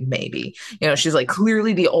side, maybe. You know, she's like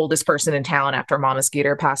clearly the oldest person in town after Mama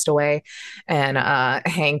Skeeter passed away. And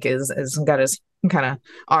Hank is got his kind of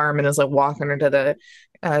arm and is like walking into the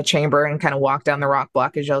chamber and kind of walk down the rock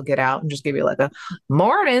block as y'all get out and just give you like a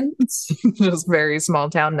morning. Just very small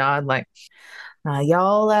town nod, like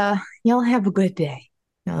y'all have a good day.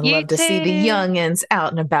 I'd You love to see the too. youngins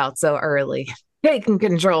out and about so early, taking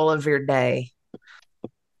control of your day.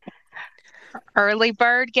 Early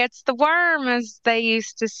bird gets the worm, as they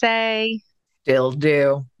used to say. Still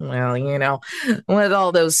do. Well, you know, with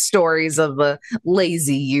all those stories of the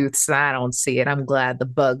lazy youths, I don't see it. I'm glad the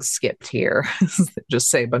bugs skipped here. Just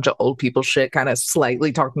say a bunch of old people shit, kind of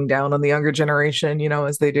slightly talking down on the younger generation, you know,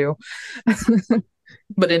 as they do,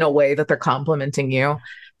 but in a way that they're complimenting you.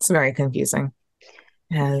 It's very confusing.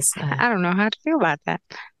 As I don't know how to feel about that.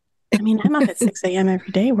 I mean, I'm up at 6 a.m.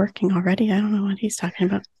 every day working already. I don't know what he's talking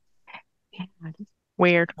about.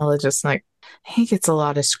 Weird. Ella just like he gets a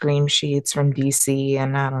lot of scream sheets from DC,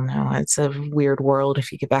 and I don't know. It's a weird world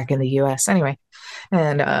if you get back in the US. Anyway,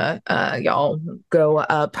 and y'all go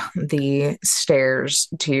up the stairs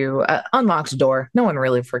to unlocked door. No one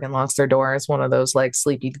really freaking locks their door. It's one of those like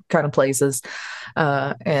sleepy kind of places.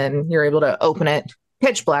 And you're able to open it.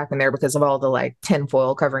 Pitch black in there because of all the like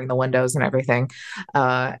tinfoil covering the windows and everything.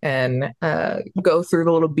 And go through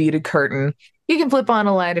the little beaded curtain. You can flip on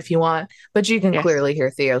a light if you want, but you can Yes. clearly hear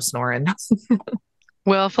Theo snoring.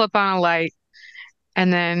 We'll flip on a light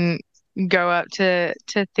and then go up to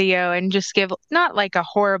Theo and just give not like a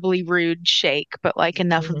horribly rude shake, but like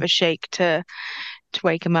enough of a shake to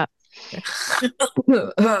wake him up.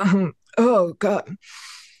 Oh God.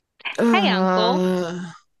 Hey, Uncle. Uh,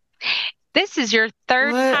 This is your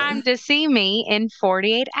third what? time to see me in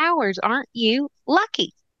 48 hours. Aren't you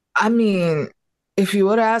lucky? I mean, if you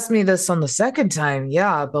would have asked me this on the second time,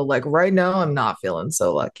 yeah, but like right now, I'm not feeling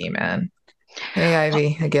so lucky, man. Hey,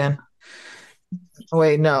 Ivy, again.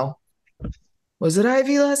 Wait, no. Was it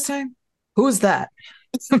Ivy last time? Who's that?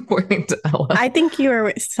 I'm pointing to Ella. I think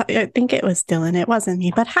I think it was Dylan. It wasn't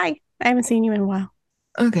me, but hi. I haven't seen you in a while.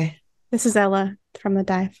 Okay. This is Ella from the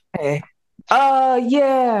dive. Hey. Oh,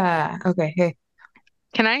 yeah. Okay. Hey.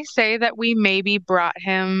 Can I say that we maybe brought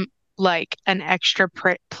him like an extra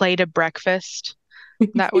plate of breakfast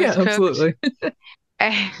that was Yeah, cooked? absolutely.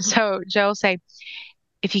 So Joe'll say,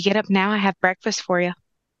 if you get up now, I have breakfast for you.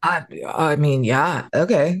 I mean, yeah.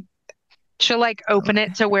 Okay. She'll like open Okay.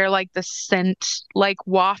 it to where like the scent like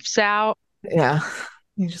wafts out. Yeah.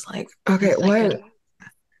 You're just like, okay, It's like good.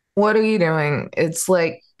 what are you doing? It's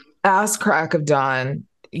like ass crack of dawn.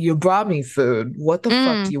 You brought me food. What the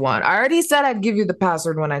fuck do Mm. you want? I already said I'd give you the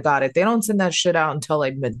password when I got it. They don't send that shit out until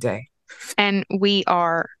like midday. And we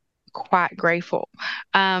are quite grateful.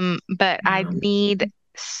 But I need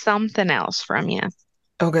something else from you.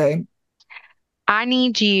 Okay. I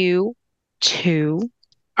need you to.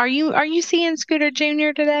 Are you seeing Scooter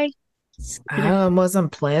Jr. today? I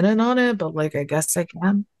wasn't planning on it, but like I guess I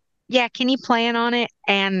can. Yeah, can you plan on it?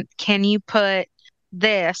 And can you put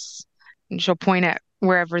this, and she'll point at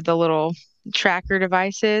wherever the little tracker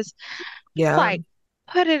device is. Yeah. Like,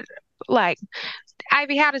 put it, like,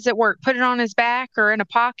 Ivy, how does it work? Put it on his back or in a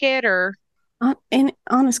pocket or On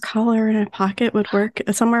his collar in a pocket would work.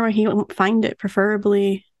 Somewhere where he won't find it,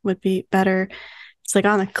 preferably, would be better. It's like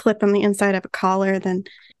on a clip on the inside of a collar, then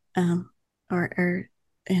or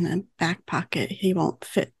in a back pocket he won't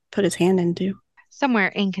put his hand into.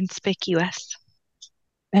 somewhere inconspicuous.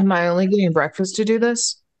 Am I only getting breakfast to do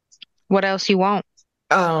this? What else you want?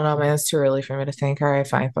 I don't know, man. It's too early for me to think. All right,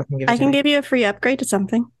 fine. Fucking give it I to can me. give you a free upgrade to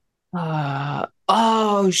something.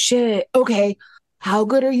 Oh shit. Okay. How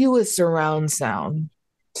good are you with surround sound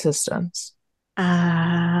systems?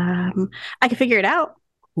 I can figure it out.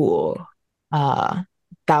 Cool. Uh,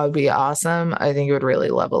 that would be awesome. I think it would really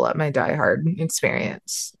level up my Die Hard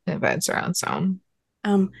experience if I had surround sound.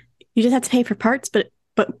 You just have to pay for parts, but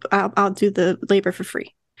I'll do the labor for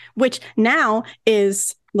free, which now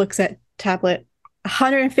looks at tablet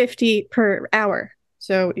 150 per hour.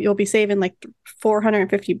 So you'll be saving like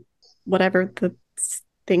 450, whatever the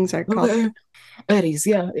things are called. Okay. Eddies,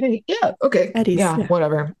 yeah. Yeah, okay. Eddies, yeah, yeah.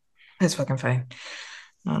 whatever. That's fucking fine.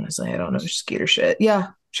 Honestly, I don't know Skeeter shit.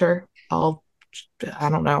 Yeah, sure. I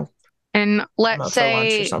don't know. And I'm up for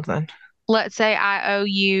lunch or something. let's say I owe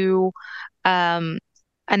you a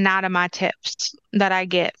night of my tips that I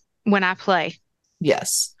get when I play.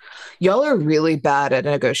 Yes. Y'all are really bad at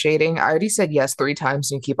negotiating. I already said yes 3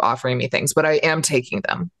 times and you keep offering me things, but I am taking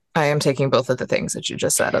them. I am taking both of the things that you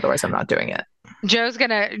just said. Otherwise, I'm not doing it. Joe's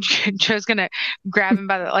gonna grab him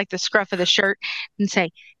by the scruff of the shirt and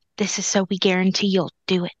say, "This is so we guarantee you'll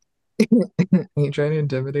do it." Are you trying to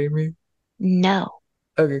intimidate me? No.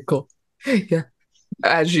 Okay, cool. Yeah.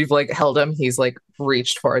 As you've like held him, he's like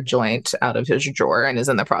reached for a joint out of his drawer and is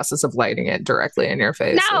in the process of lighting it directly in your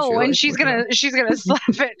face. No, and like, she's gonna slap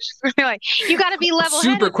it. She's gonna be like, "You got to be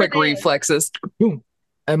level-headed super quick for this." reflexes. Boom.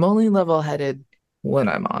 I'm only level-headed when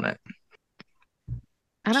I'm on it.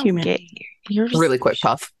 I don't get you. You're just Really quick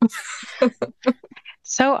puff.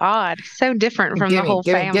 so odd, so different from the whole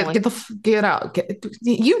family. Get out.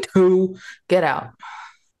 You two, get out.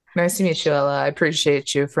 Nice to meet you, Ella. I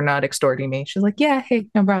appreciate you for not extorting me. She's like, yeah, hey,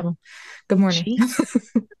 no problem. Good morning.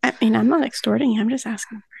 I mean, I'm not extorting you. I'm just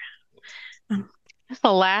asking. That's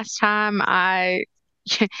the last time I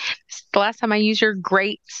use your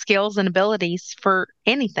great skills and abilities for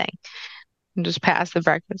anything. And just pass the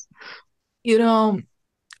breakfast. You know,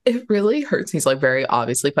 it really hurts. He's like very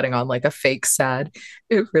obviously putting on like a fake sad.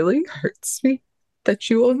 It really hurts me that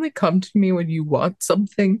you only come to me when you want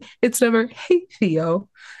something. It's never, hey, Theo,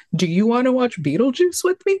 do you want to watch Beetlejuice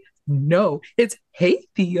with me? No, it's, hey,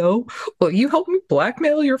 Theo, will you help me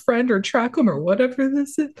blackmail your friend or track him or whatever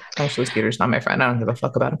this is? Actually, Skeeter's not my friend. I don't give a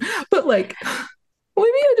fuck about him. But like, maybe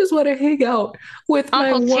I just want to hang out with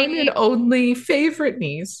my one and only favorite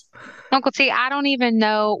niece. Uncle T, I don't even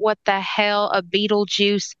know what the hell a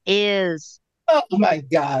Beetlejuice is. Oh my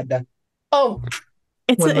God. Oh,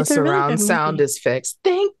 when the surround sound is fixed.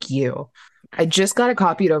 Thank you. I just got it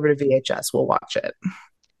copied over to VHS. We'll watch it.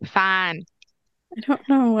 Fine. I don't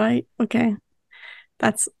know why. Okay.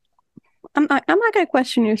 I'm not gonna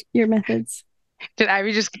question your methods. Did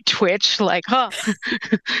Ivy just twitch like, huh?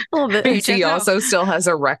 A little bit. He also still has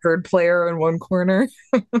a record player in one corner.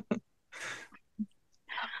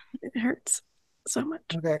 It hurts so much.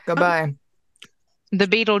 Okay, goodbye. The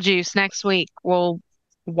Beetlejuice next week. We'll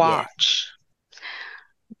watch. Yeah.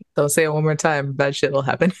 Don't say it one more time. Bad shit will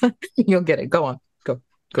happen. You'll get it. Go on. Go.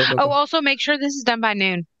 Also make sure this is done by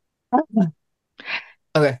noon.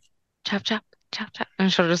 Okay. Chop, chop, chop, chop.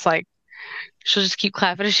 And she'll just keep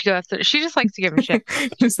clapping as she goes through. She just likes to give him shit.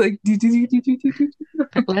 Just like,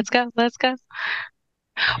 let's go. Well,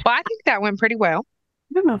 I think that went pretty well.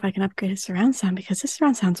 I don't know if I can upgrade his surround sound because his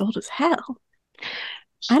surround sound's old as hell.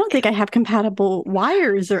 I don't think I have compatible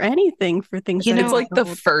wires or anything for things. It's like the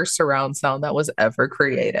first surround sound that was ever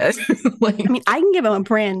created. I mean, I can give him a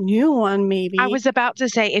brand new one, maybe. I was about to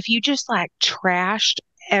say, if you just like trashed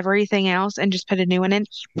everything else and just put a new one in,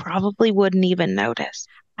 you probably wouldn't even notice.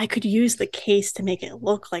 I could use the case to make it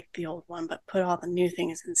look like the old one, but put all the new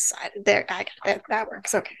things inside. There, that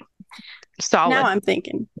works. Okay. Solid. Now I'm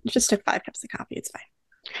thinking, just took 5 cups of coffee. It's fine.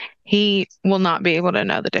 He will not be able to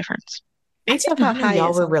know the difference. Based on how high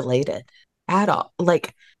y'all were related at all.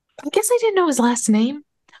 Like, I guess I didn't know his last name,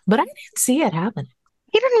 but I didn't see it happening.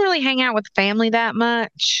 He didn't really hang out with family that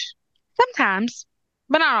much. Sometimes,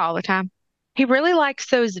 but not all the time. He really likes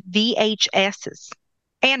those VHSs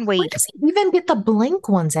and Where weed. does he even get the blank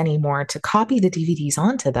ones anymore to copy the DVDs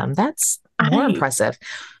onto them? That's more I impressive.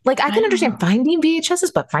 Like, I I can don't understand know. finding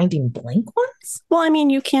VHSs, but finding blank ones? Well, I mean,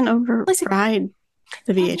 you can At least override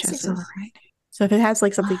the I guess it's all VHSs. right. So if it has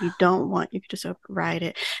like something you don't want, you could just override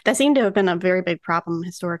it. That seemed to have been a very big problem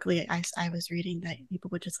historically. I was reading that people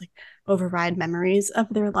would just like override memories of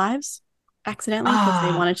their lives accidentally because they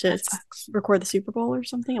Ah, wanted to that sucks. record the Super Bowl or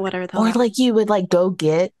something, or whatever the hell Or that was. like you would like go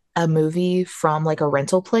get a movie from like a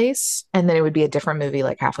rental place, and then it would be a different movie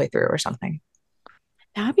like halfway through or something.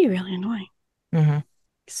 That would be really annoying. Hmm.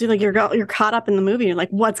 So like you're caught up in the movie. You're like,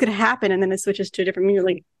 what's gonna happen? And then it switches to a different movie. You're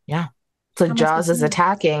like, Yeah. So how am I Jaws supposed to is know?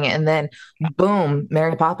 attacking, and then boom,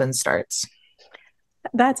 Mary Poppins starts.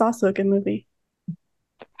 That's also a good movie.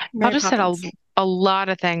 I'll Mary just said Poppins. a lot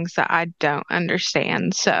of things that I don't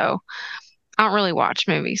understand. So I don't really watch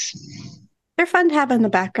movies. They're fun to have in the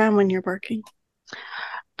background when you're working.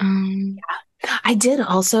 Um, I did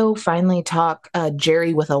also finally talk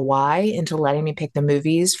Jerry with a Y into letting me pick the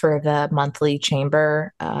movies for the monthly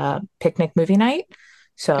chamber picnic movie night.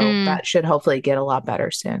 So mm, that should hopefully get a lot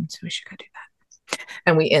better soon. So we should go do that.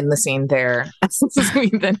 And we end the scene there. We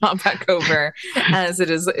then hop back over as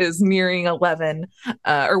it is nearing 11.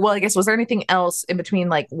 Or well, I guess was there anything else in between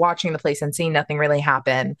like watching the place and seeing nothing really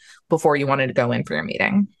happen before you wanted to go in for your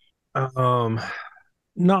meeting? Um,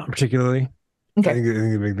 Not particularly. Okay. I think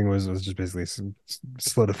the big thing was just basically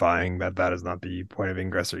solidifying that that is not the point of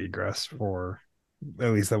ingress or egress for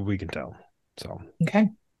at least that we can tell. So Okay.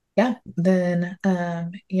 Yeah. Then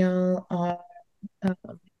you'll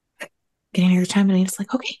getting near the time and it's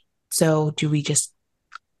like, okay, so do we just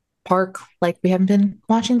park like we haven't been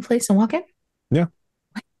watching the place and walk in? yeah.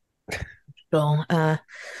 So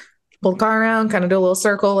pull the car around, kind of do a little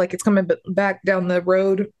circle, like it's coming back down the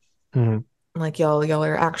road, Mhm. like y'all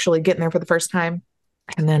are actually getting there for the first time,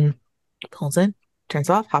 and then pulls in, turns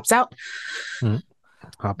off, hops out, Mhm.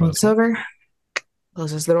 Hop as looks well. over,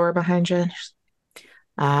 closes the door behind you.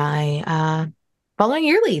 I following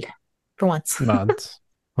your lead for once. Nods.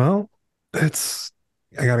 Well, it's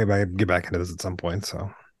I gotta get back into this at some point,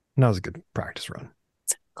 so now's a good practice run.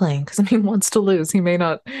 Playing because I mean, wants to lose. He may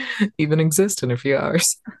not even exist in a few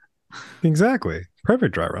hours. Exactly.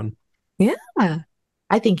 Perfect dry run. Yeah.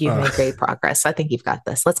 I think you've Uh, made great progress. I think you've got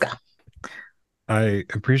this. Let's go. I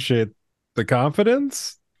appreciate the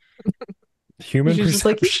confidence. Human She's just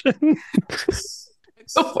like, perception.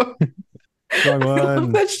 Wrong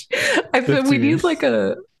one. I feel we 15. need like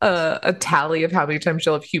a tally of how many times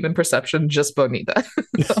she'll have human perception just Bonita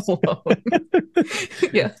alone.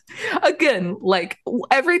 Yeah. Again, like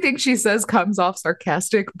everything she says comes off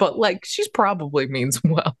sarcastic, but like she's probably means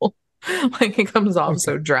well. Like it comes off Okay.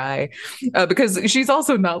 so dry because she's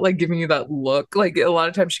also not like giving you that look. Like a lot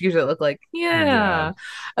of times she gives you that look like, Yeah.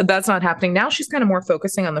 yeah, that's not happening. Now she's kind of more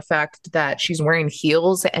focusing on the fact that she's wearing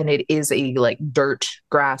heels and it is a like dirt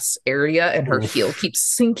grass area and her heel Oof. keeps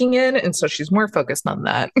sinking in. And so she's more focused on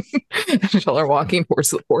that until they're walking towards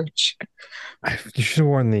the porch. You should have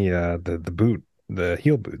worn the boot, the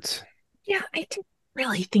heel boots. Yeah, I do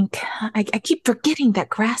really think I keep forgetting that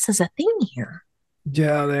grass is a thing here.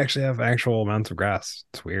 Yeah, they actually have actual amounts of grass.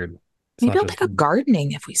 It's weird. It's Maybe not I'll just. pick up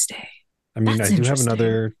gardening if we stay. I mean, I That's do have interesting.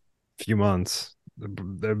 another few months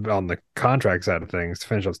on the contract side of things to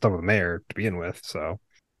finish up stuff with the mayor to begin with. So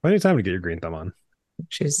plenty of time to get your green thumb on.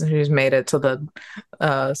 She's made it to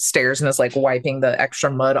the stairs and is like wiping the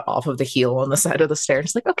extra mud off of the heel on the side of the stairs.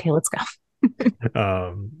 It's like, okay, let's go.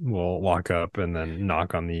 We'll walk up and then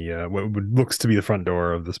knock on the what looks to be the front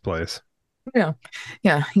door of this place. Yeah.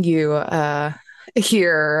 Yeah. You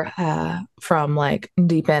hear from like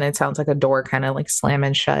deep in, it sounds like a door kind of like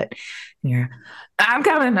slamming shut. And you're, I'm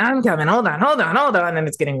coming. Hold on. And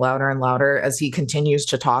it's getting louder and louder as he continues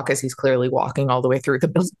to talk, as he's clearly walking all the way through the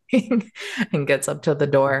building and gets up to the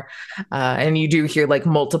door. And you do hear like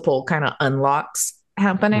multiple kind of unlocks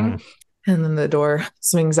happening. Mhm. And then the door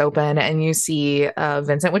swings open and you see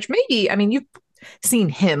Vincent, which maybe, I mean, you've seen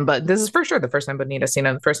him, but this is for sure the first time Bonita's seen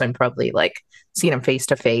him. The first time probably like seen him face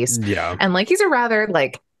to face. Yeah. And like he's a rather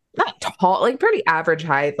like not tall, like pretty average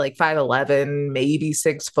height, like 5'11", maybe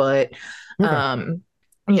 6 foot. Okay.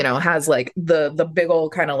 You know, has like the big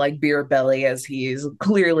old kind of like beer belly as he's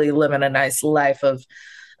clearly living a nice life of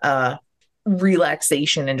uh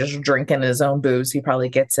relaxation and just drinking his own booze. He probably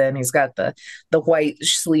gets in. He's got the white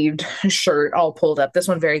sleeved shirt all pulled up. This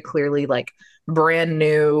one very clearly like brand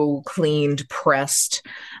new, cleaned, pressed,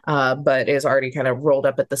 but is already kind of rolled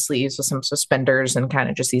up at the sleeves with some suspenders and kind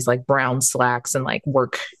of just these like brown slacks and like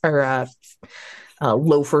work or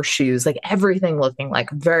loafer shoes, like everything looking like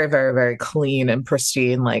very, very, very clean and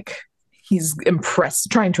pristine. Like he's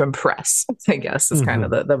impressed, trying to impress, I guess is kind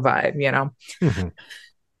of the vibe, you know? Mm-hmm.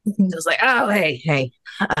 He was like, oh, hey,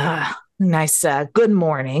 nice, good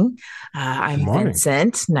morning. Good I'm morning.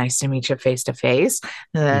 Vincent. Nice to meet you face to face.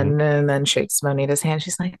 And then shakes Monita's hand.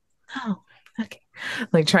 She's like, oh, okay.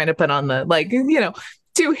 Like trying to put on the, like, you know,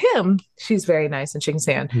 to him, she's very nice and shaking his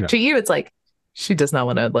hand. Yeah. To you, it's like, she does not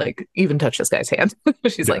want to like even touch this guy's hand.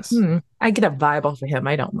 She's like, Yes. I get a vibe off of him.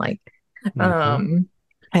 I don't like.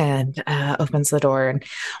 And opens the door and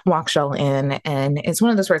walks y'all in. And it's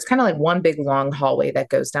one of those where it's kind of like one big long hallway that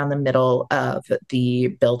goes down the middle of the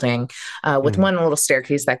building with one little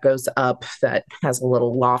staircase that goes up that has a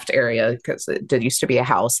little loft area because it did used to be a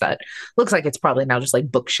house that looks like it's probably now just like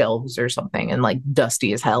bookshelves or something and like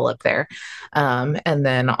dusty as hell up there. And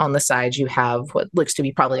then on the side, you have what looks to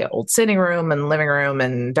be probably an old sitting room and living room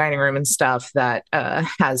and dining room and stuff that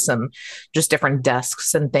has some just different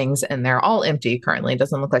desks and things in there, all empty currently. It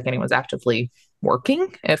doesn't look like anyone's actively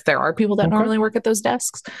working if there are people that normally work at those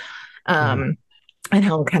desks. And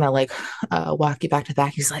he'll kind of like walk you back to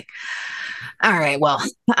that. He's like, all right, well,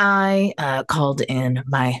 I called in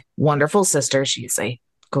my wonderful sister. She's a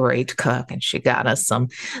great cook, and she got us some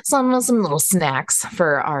little snacks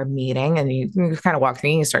for our meeting. And you kind of walk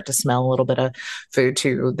through, and you start to smell a little bit of food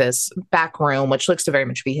to this back room, which looks to very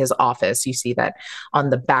much be his office. You see that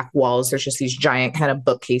on the back walls, there's just these giant kind of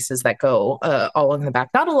bookcases that go all in the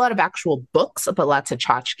back. Not a lot of actual books, but lots of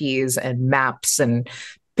tchotchkes and maps and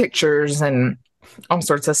pictures and all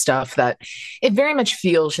sorts of stuff that it very much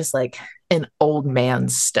feels just like an old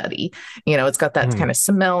man's study. You know, it's got that kind of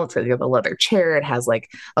smell. It's got the leather chair. It has like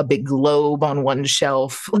a big globe on one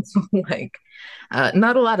shelf. Like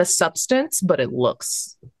not a lot of substance, but it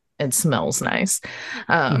looks and smells nice.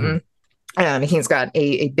 And he's got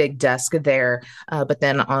a big desk there. But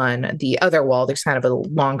then on the other wall, there's kind of a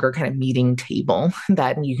longer kind of meeting table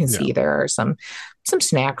that you can see there are some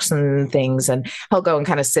snacks and things. And he'll go and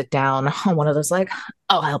kind of sit down on one of those, like,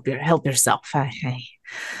 oh, help yourself. I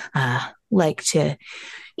like to,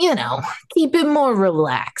 you know, keep it more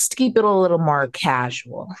relaxed, keep it a little more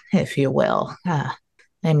casual, if you will.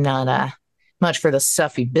 I'm not much for the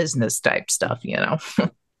stuffy business type stuff, you know.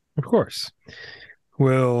 Of course.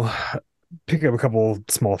 We'll pick up a couple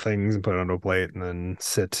small things and put it on a plate and then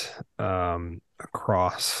sit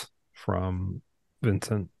across from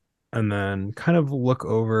Vincent and then kind of look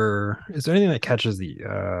over. Is there anything that catches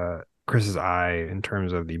the Chris's eye in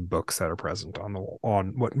terms of the books that are present on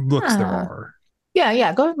what books there are?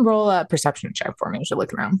 Yeah. Go ahead and roll a perception check for me as you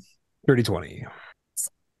look around. Dirty 20.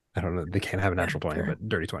 I don't know. They can't have a natural 20, but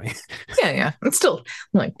dirty 20. Yeah. It's still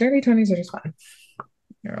like dirty 20s are just fine.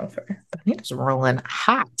 You're all fair. But he just rolling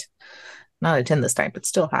hot. Not a 10 this time, but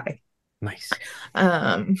still high. Nice.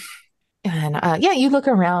 You look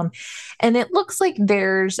around and it looks like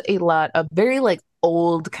there's a lot of very like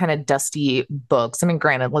old kind of dusty books. I mean,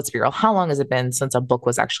 granted, let's be real, how long has it been since a book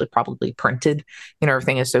was actually probably printed? You know,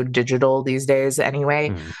 everything is so digital these days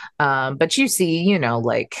anyway. But you see, you know,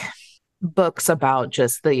 like books about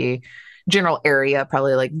just the general area,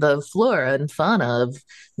 probably like the flora and fauna of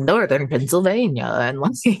northern Pennsylvania and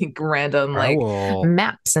like random like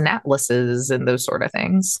maps and atlases and those sort of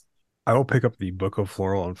things. I will pick up the Book of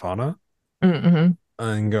Floral and Fauna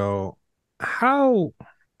and go, how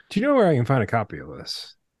do you know where I can find a copy of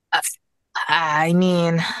this? I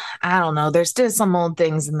mean, I don't know. There's still some old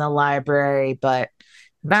things in the library, but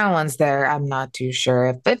that one's there. I'm not too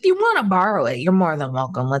sure. If you want to borrow it, you're more than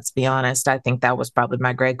welcome. Let's be honest. I think that was probably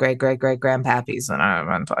my great grandpappy's, and I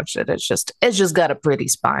haven't touched it. It's just got a pretty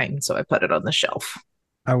spine, so I put it on the shelf.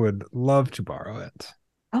 I would love to borrow it.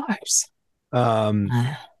 Of course.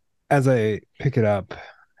 As I pick it up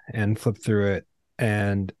and flip through it,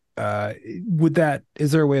 and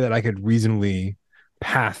is there a way that I could reasonably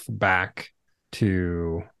path back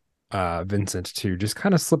to Vincent to just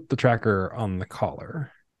kind of slip the tracker on the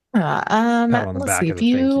collar? Pat on the let's back see as a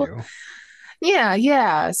thank you.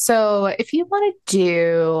 Yeah. So if you want to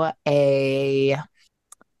do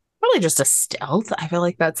probably just a stealth, I feel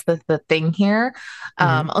like that's the thing here.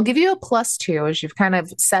 I'll give you a +2 as you've kind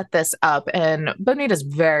of set this up, and Bonita's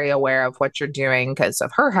very aware of what you're doing because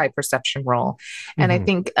of her high perception roll. And I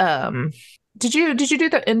think did you do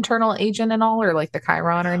the internal agent and all, or like the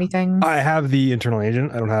Chiron or anything? I have the internal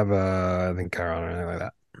agent. I don't have I think Chiron or anything like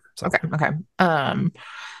that. So. Okay.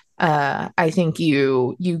 I think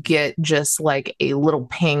you get just like a little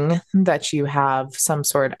ping that you have some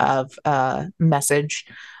sort of message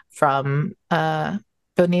from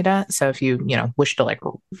Bonita. So if you wish to like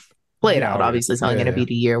play it out, obviously it's not going to be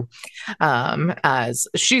to you, as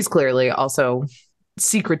she's clearly also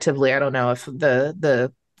secretively, I don't know if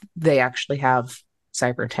they actually have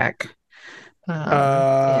cyber tech in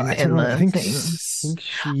I the think things.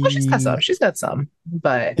 Oh, she's got some. she. She's got some,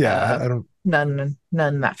 but Yeah, I don't. none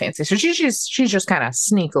that fancy. So she's just kind of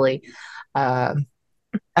sneakily uh,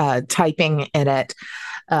 typing in it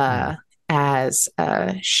Hmm, uh, as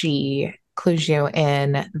she clues you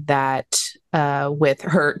in that with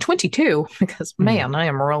her 22, because hmm, man, I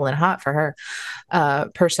am rolling hot for her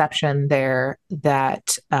perception there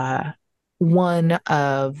that one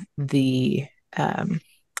of the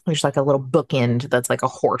there's like a little bookend that's like a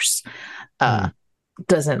horse hmm, uh,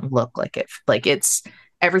 doesn't look like it. Like it's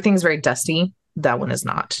everything's very dusty. That one is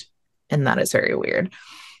not, and that is very weird.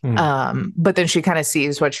 hmm. But then she kind of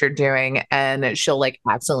sees what you're doing, and she'll like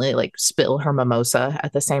accidentally like spill her mimosa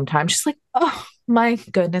at the same time. She's like, "Oh my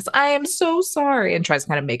goodness, I am so sorry," and tries to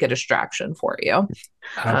kind of make a distraction for you in the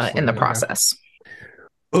Absolutely. Okay. process.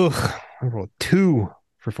 Ugh. I rolled 2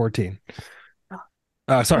 for 14.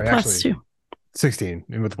 A Sorry, plus actually 2. 16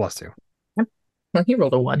 and with the plus 2. Well, he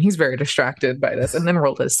rolled a 1. He's very distracted by this, and then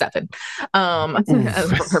rolled a 7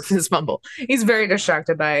 for Oof. his mumble. He's very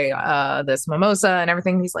distracted by this mimosa and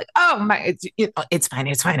everything. He's like, "Oh my, it's fine,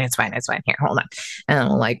 it's fine, it's fine, it's fine. Here, hold on," and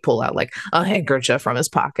I'll like pull out like a handkerchief from his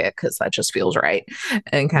pocket because that just feels right,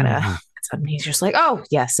 and kind of. Mhm. He's just like, "Oh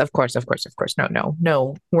yes, of course, of course, of course. No, no,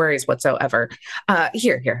 no worries whatsoever.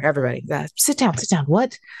 Here, everybody, sit down, sit down.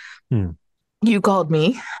 What Hmm. you called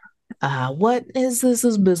me? What is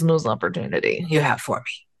this business opportunity you have for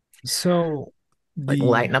me?" So Like the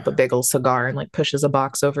lighting up a big old cigar and like pushes a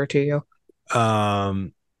box over to you.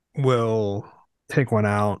 um will take one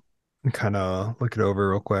out and kind of look it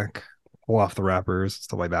over real quick, pull off the wrappers,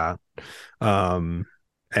 stuff like that. Um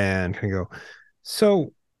and kind of go,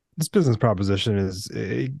 so this business proposition is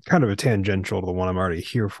kind of a tangential to the one I'm already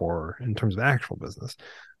here for in terms of actual business.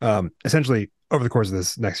 Essentially, over the course of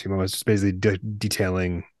this next few moments, just basically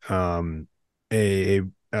detailing a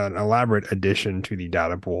an elaborate addition to the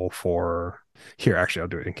data pool for here. Actually, I'll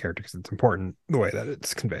do it in character because it's important the way that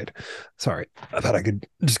it's conveyed. Sorry, I thought I could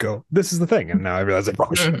just go, this is the thing, and now I realize I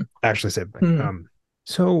probably should Mhm. actually say the thing. Mhm.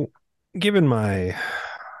 So given my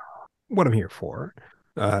what I'm here for,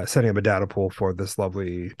 setting up a data pool for this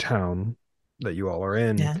lovely town that you all are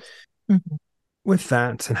in. Yes. Mhm. With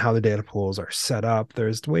that and how the data pools are set up,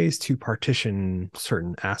 there's ways to partition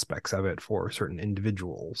certain aspects of it for certain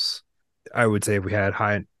individuals. I would say if we had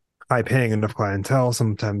high paying enough clientele,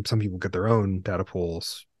 sometimes some people get their own data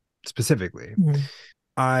pools specifically. Mhm.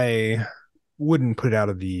 I wouldn't put it out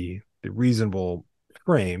of the reasonable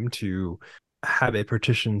frame to have a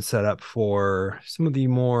partition set up for some of the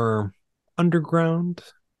more underground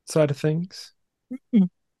side of things. Mhm.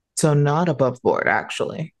 So not above board,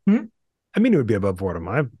 actually. Hmm? I mean, it would be above board on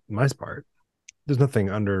my part. There's nothing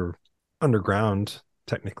underground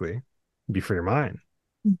technically. It'd be for your mine,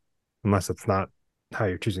 unless it's not how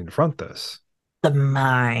you're choosing to front this. The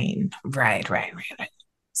mine. Right.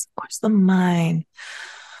 Of course, the mine.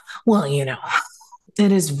 Well,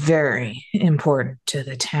 it is very important to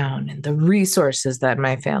the town and the resources that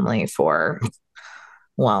my family for,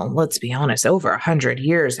 well, let's be honest, over 100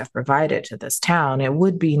 years have provided to this town. It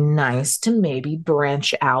would be nice to maybe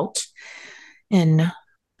branch out in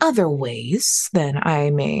other ways than I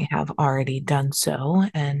may have already done so.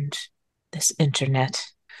 And this internet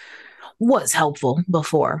was helpful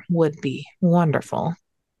before, would be wonderful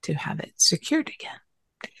to have it secured again.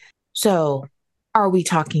 So, are we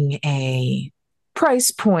talking a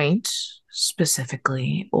price point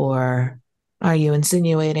specifically, or are you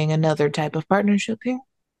insinuating another type of partnership here?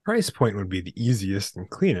 Price point would be the easiest and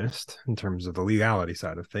cleanest in terms of the legality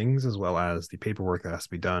side of things, as well as the paperwork that has to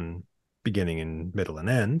be done beginning and middle and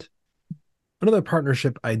end. Another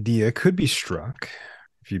partnership idea could be struck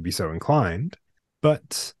if you'd be so inclined,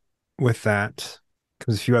 but with that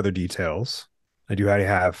comes a few other details. I do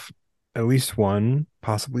have at least one,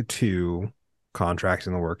 possibly two contracts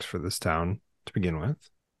in the works for this town to begin with.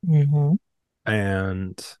 Mm-hmm.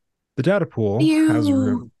 And the data pool has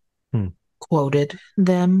You quoted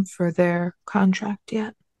them for their contract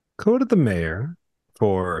yet? coded the mayor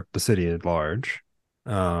for the city at large.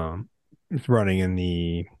 It's running in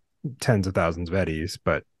the tens of thousands of eddies,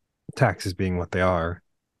 but taxes being what they are,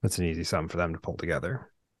 that's an easy sum for them to pull together.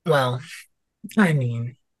 Well, I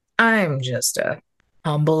mean, I'm just a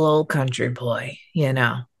humble old country boy,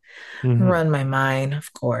 Mm-hmm. run my mine,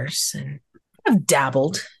 of course, and I've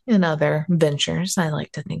dabbled in other ventures. I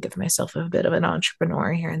like to think of myself as a bit of an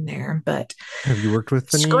entrepreneur here and there, but Have you worked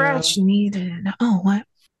with any? scratch needed. Oh, what?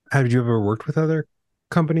 Have you ever worked with other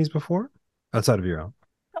companies before outside of your own?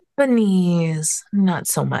 Companies, not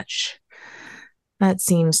so much. that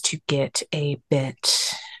seems to get a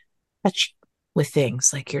bit touchy with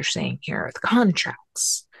things like you're saying here, the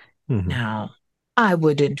contracts. Mhm. Now, I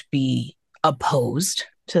wouldn't be opposed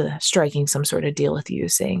to striking some sort of deal with you,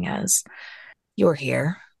 seeing as you're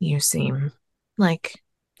here. You seem like,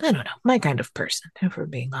 I don't know, my kind of person, if we're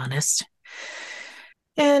being honest.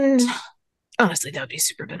 And honestly, that would be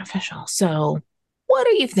super beneficial. So, what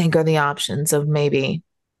do you think are the options of maybe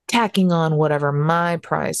tacking on whatever my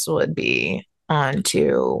price would be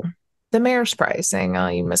onto the mayor's pricing? Oh,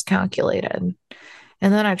 you miscalculated.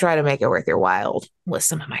 And then I try to make it worth your while with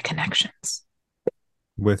some of my connections.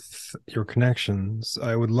 With your connections,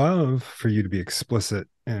 I would love for you to be explicit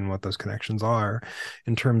in what those connections are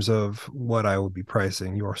in terms of what I would be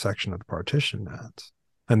pricing your section of the partition at.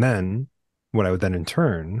 And then what I would then in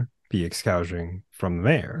turn be exgouging from the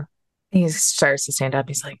mayor. He starts to stand up.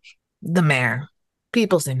 He's like, the mayor.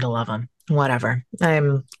 People seem to love him. Whatever.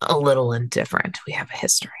 I'm a little indifferent. We have a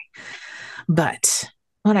history. But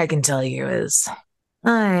what I can tell you is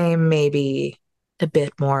I may be a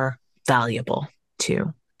bit more valuable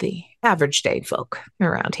to the average day folk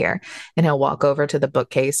around here. And he'll walk over to the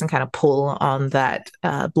bookcase and kind of pull on that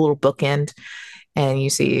little bookend. And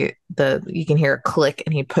you can hear a click,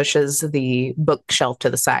 and he pushes the bookshelf to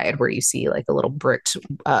the side where you see like a little bricked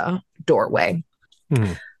doorway.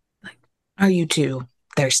 Hmm. Like, are you two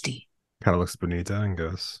thirsty? Kind of looks at Bonita and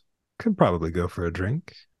goes, could probably go for a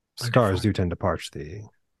drink. Cigars do tend to parch the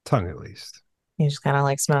tongue, at least. He just kind of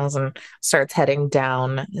like smells and starts heading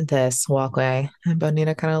down this walkway. And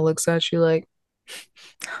Bonita kind of looks at you like,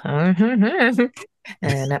 and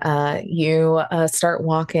you start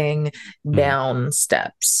walking down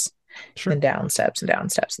steps. Sure. And down steps and down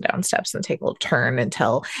steps and down steps and take a little turn and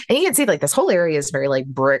you can see like this whole area is very like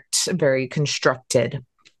bricked, very constructed.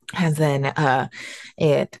 And then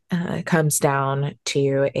it comes down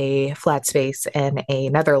to a flat space and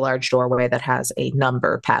another large doorway that has a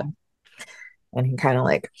number pad. And he kind of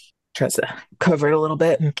like tries to cover it a little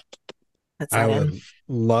bit. And that's I that would in.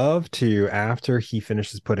 love to, after he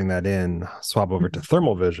finishes putting that in, swap over to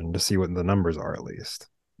thermal vision to see what the numbers are at least.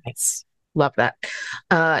 Nice. Love that.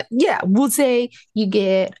 Yeah, we'll say you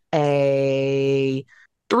get a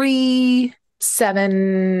 3,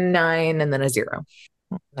 7, 9, and then a 0.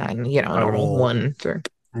 And normal 1 through.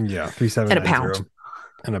 Yeah, 3, 7, And a 9, pound. 0.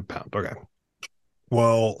 And a pound. Okay.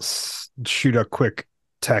 Well, shoot a quick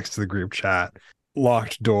text to the group chat.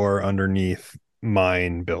 Locked door underneath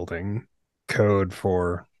mine building. Code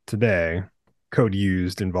for today. Code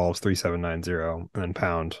used involves 3790 and then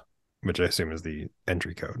pound, which I assume is the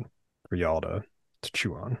entry code for y'all to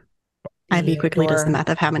chew on. Ivy quickly does the math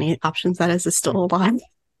of how many options that is still alive.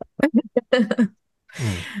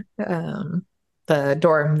 The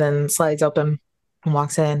door then slides open and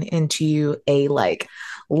walks into a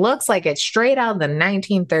looks like it's straight out of the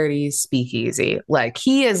 1930s speakeasy. Like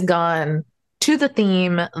he has gone to the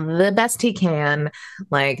theme the best he can.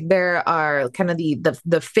 Like there are kind of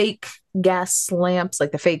the fake gas lamps,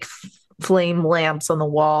 like the fake flame lamps on the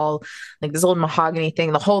wall, like this old mahogany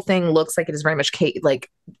thing. The whole thing looks like it is very much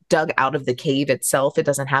dug out of the cave itself. It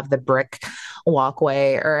doesn't have the brick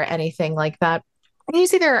walkway or anything like that. And you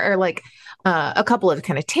see there are a couple of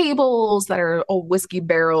kind of tables that are old whiskey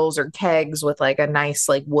barrels or kegs with like a nice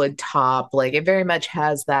like wood top. Like it very much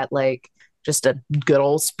has that like just a good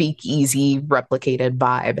old speakeasy replicated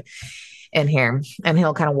vibe in here. And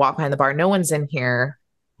he'll kind of walk behind the bar. No one's in here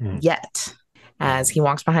yet. As he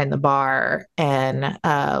walks behind the bar and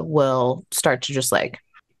will start to just like,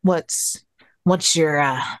 what's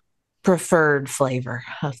your preferred flavor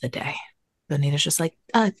of the day? Bonita's just like,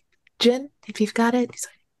 gin, if you've got it. He's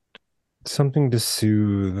like, something to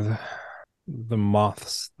soothe the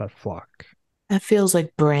moths that flock. That feels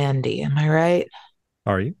like brandy. Am I right?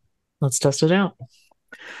 Are you? Let's test it out.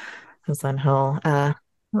 Because then he'll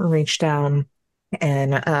reach down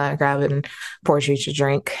and grab it and pour you a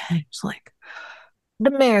drink. He's like, the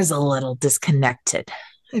mayor's a little disconnected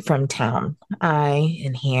from town. I,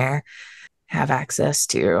 in here, have access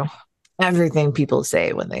to everything people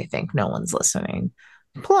say when they think no one's listening.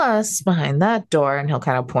 Plus, behind that door, and he'll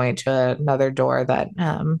kind of point to another door that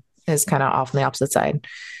is kind of off on the opposite side.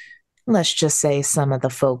 Let's just say some of the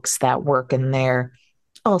folks that work in there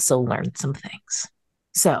also learned some things.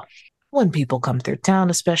 So, when people come through town,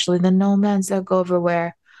 especially the nomads that go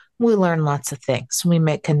everywhere, we learn lots of things. We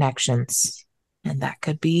make connections. And that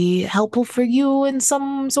could be helpful for you in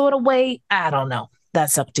some sort of way. I don't know.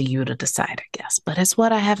 That's up to you to decide, I guess. But it's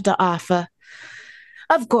what I have to offer.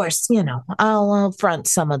 Of course, I'll front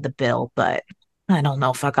some of the bill, but I don't know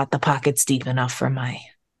if I got the pockets deep enough for my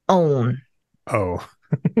own. Oh.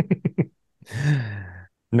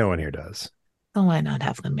 No one here does. So why not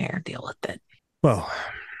have the mayor deal with it? Well,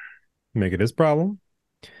 make it his problem.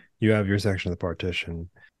 You have your section of the partition,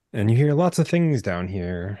 and you hear lots of things down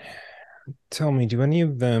here. Tell me, do any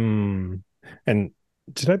of them? And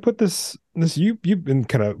did I put this you've been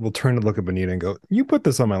kind of will turn to look at Bonita and go, you put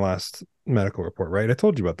this on my last medical report, right? I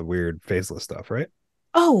told you about the weird faceless stuff, right?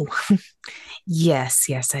 Oh, yes,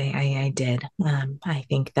 I did. I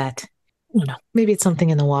think that, maybe it's something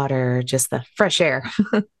in the water or just the fresh air.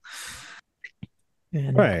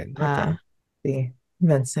 And Right. Okay. the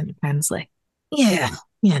Vincent friends like, yeah,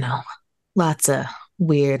 you know, lots of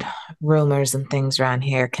weird rumors and things around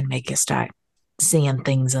here can make you start seeing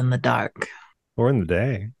things in the dark. Or in the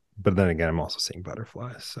day. But then again, I'm also seeing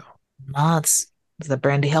butterflies, so Moths. Is the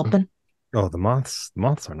brandy helping? oh, the moths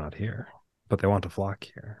are not here, but they want to flock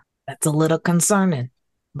here. That's a little concerning,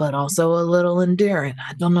 but also a little endearing.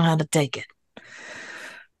 I don't know how to take it.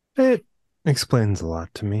 It explains a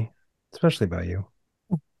lot to me, especially about you.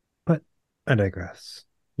 But I digress.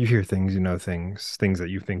 You hear things, you know things that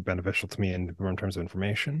you think beneficial to me in terms of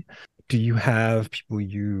information. Do you have people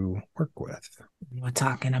you work with? We're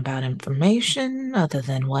talking about information other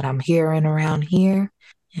than what I'm hearing around here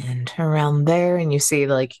and around there. And you see,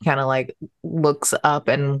 like, he kind of like looks up,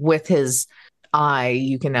 and with his eye,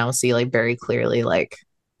 you can now see, like, very clearly, like,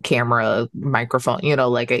 camera, microphone,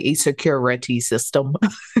 like a security system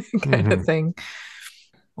kind of Mhm. thing.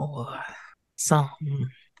 Or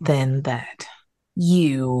something that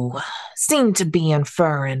you seem to be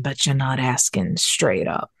inferring, but you're not asking straight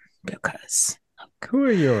up because Who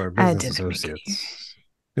are your I business didn't make any. associates?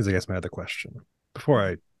 Is I guess my other question. Before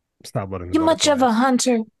I stop letting the You much of a butterflies.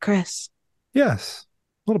 hunter, Chris? Yes,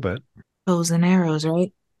 a little bit. Bows and arrows,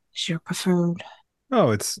 right? Is your preferred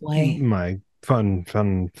Oh, it's way? my fun,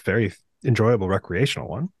 very enjoyable recreational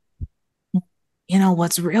one. You know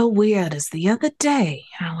what's real weird is the other day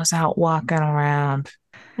I was out walking around,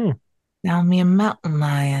 Hmm. found me a mountain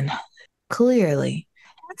lion. Clearly,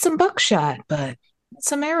 had some buckshot, but had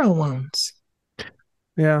some arrow wounds.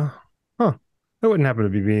 Yeah. Huh. That wouldn't happen to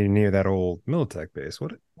be being near that old Militech base,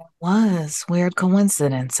 would it? Was weird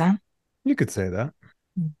coincidence, huh? You could say that.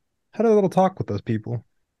 Had a little talk with those people.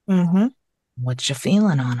 Mm-hmm. What's your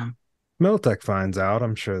feeling on them? Militech finds out,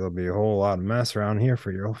 I'm sure there'll be a whole lot of mess around here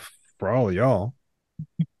for all of y'all,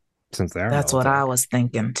 since they are That's what Militech. I was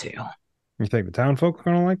thinking too. You think the town folk are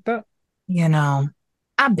gonna like that? You know,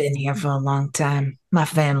 I've been here for a long time. My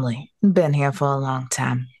family been here for a long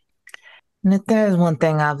time. And if there's one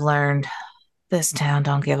thing I've learned, this town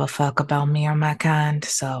don't give a fuck about me or my kind,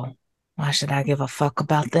 so why should I give a fuck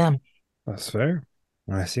about them? That's fair.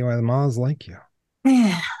 I see why the Ma's like you.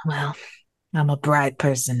 Yeah, well, I'm a bright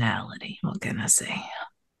personality. What can I say?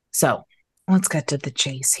 So, let's get to the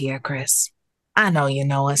chase here, Chris. I know you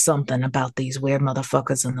know us something about these weird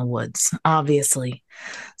motherfuckers in the woods. Obviously,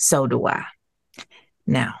 so do I.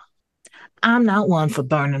 Now, I'm not one for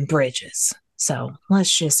burning bridges, so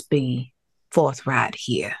let's just be forthright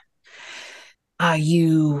here. Are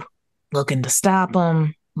you looking to stop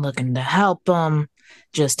them, looking to help them,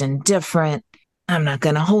 just indifferent? I'm not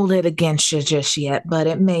going to hold it against you just yet, but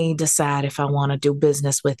it may decide if I want to do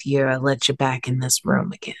business with you or let you back in this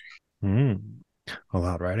room again. Hmm. A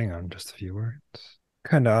lot writing on just a few words.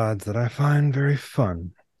 Kind of odds that I find very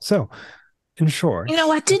fun. So, in short,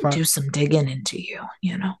 I if did I, do some digging into you.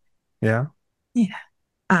 yeah, Yeah,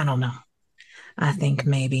 I don't know. I think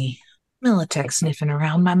maybe Militech sniffing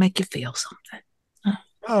around might make you feel something.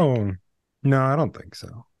 oh, no, I don't think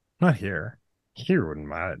so. Not here. Here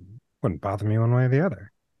wouldn't bother me one way or the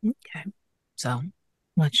other. Okay. So,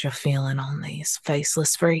 what's your feeling on these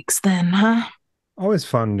faceless freaks then, huh? Always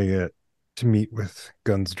fun to get to meet with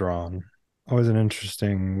guns drawn. Always an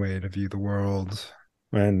interesting way to view the world.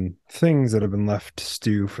 And things that have been left to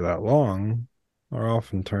stew for that long are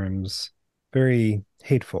often terms very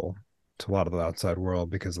hateful to a lot of the outside world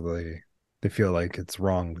because they feel like it's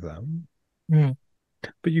wronged them. Mm,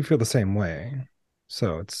 But you feel the same way.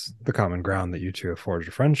 So it's the common ground that you two have forged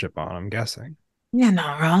a friendship on, I'm guessing. you're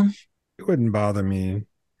not wrong. It wouldn't bother me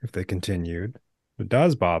if they continued. What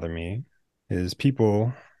does bother me is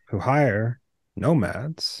people who hire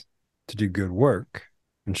nomads to do good work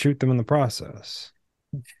and shoot them in the process.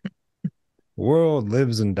 The world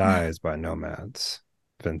lives and dies by nomads,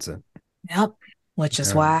 Vincent. Yep. Which is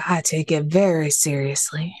And why I take it very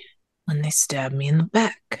seriously when they stab me in the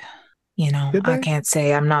back. did I they? can't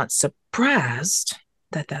say I'm not surprised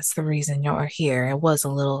that that's the reason you're here. It was a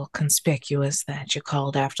little conspicuous that you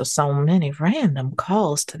called after so many random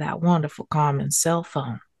calls to that wonderful Carmen's cell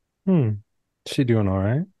phone. Hmm. She doing all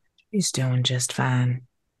right? She's doing just fine.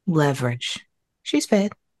 Leverage. She's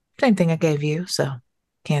fed. Same thing I gave you, so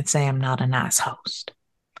Can't say I'm not a nice host.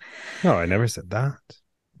 No, I never said that.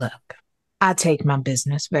 Look, I take my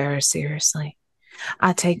business very seriously.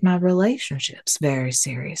 I take my relationships very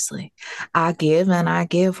seriously. I give and I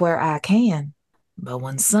give where I can. But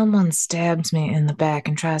when someone stabs me in the back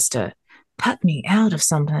and tries to cut me out of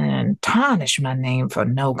something and tarnish my name for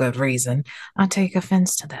no good reason, I take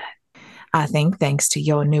offense to that. I think thanks to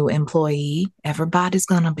your new employee, everybody's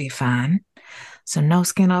gonna be fine. So no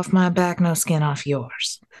skin off my back, no skin off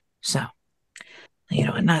yours. So,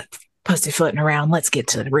 not pussyfooting around. Let's get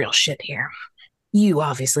to the real shit here. You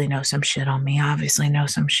obviously know some shit on me, obviously know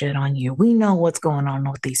some shit on you. We know what's going on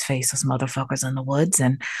with these faceless motherfuckers in the woods,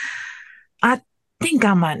 and I think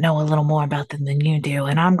I might know a little more about them than you do,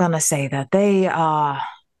 and I'm gonna say that they are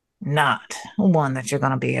not one that you're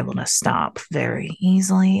gonna be able to stop very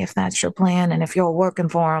easily if that's your plan. And if you're working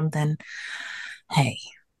for them, then hey,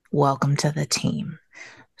 welcome to the team.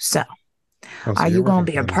 So, Oh, are so you're you gonna working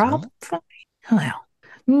be for a them as problem well? for me? Well,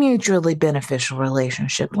 mutually beneficial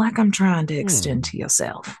relationship like I'm trying to extend Hmm. to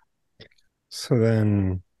yourself. So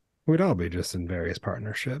then we'd all be just in various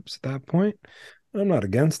partnerships at that point. I'm not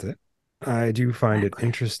against it. I do find it Exactly.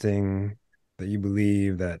 interesting that you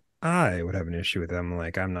believe that I would have an issue with them.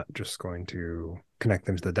 Like, I'm not just going to connect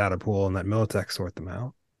them to the data pool and let Militech sort them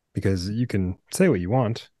out. Because you can say what you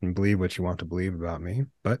want and believe what you want to believe about me,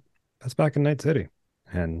 but that's back in Night City.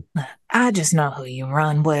 And I just know who you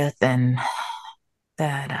run with, and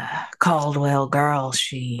that Caldwell girl,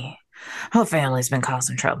 her family's been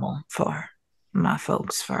causing trouble for my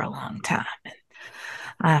folks for a long time. And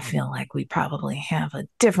I feel like we probably have a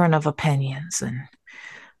different of opinions, and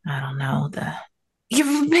I don't know,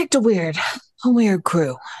 you've picked a weird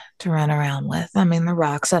crew to run around with. I mean, the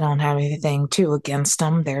Rocks, I don't have anything too against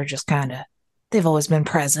them. They're just they've always been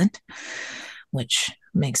present, which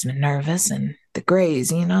makes me nervous. And the Grays,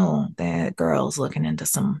 that girl's looking into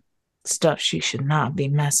some stuff she should not be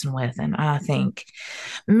messing with. And I think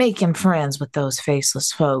making friends with those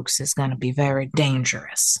faceless folks is going to be very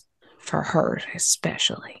dangerous for her,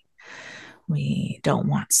 especially. We don't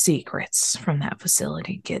want secrets from that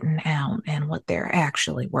facility getting out and what they're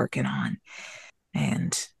actually working on.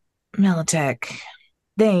 And Militech,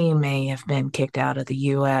 they may have been kicked out of the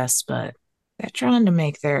US, but they're trying to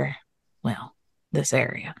make well, this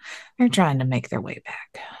area, they're trying to make their way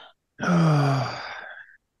back.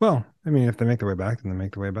 well, I mean, if they make their way back, then they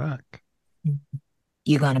make their way back.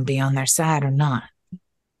 You gonna be on their side or not?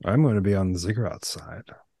 I'm going to be on the Ziggurat side.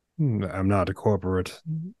 I'm not a corporate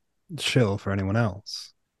shill for anyone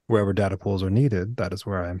else. Wherever data pools are needed, that is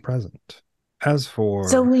where I am present. As So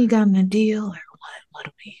for, we got a deal or what? What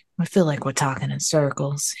do we? I feel like we're talking in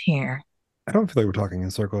circles here. I don't feel like we're talking in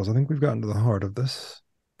circles. I think we've gotten to the heart of this.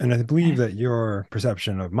 And I believe that your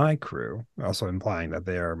perception of my crew, also implying that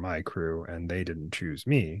they are my crew and they didn't choose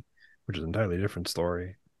me, which is an entirely different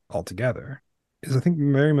story altogether, is I think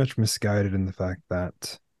very much misguided in the fact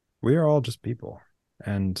that we are all just people.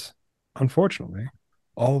 And unfortunately,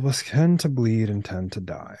 all of us tend to bleed and tend to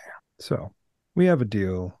die. So we have a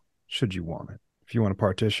deal should you want it. If you want a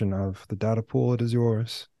partition of the data pool, it is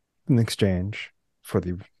yours in exchange for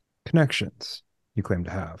the connections you claim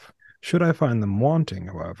to have. Should I find them wanting,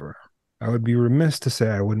 however, I would be remiss to say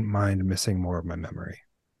I wouldn't mind missing more of my memory.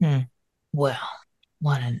 Well,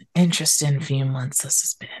 what an interesting few months this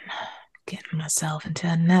has been. Getting myself into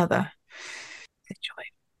another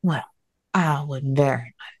situation. Well, I would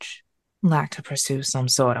very much like to pursue some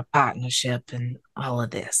sort of partnership in all of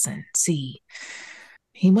this and see.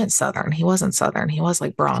 He went Southern. He wasn't Southern. He was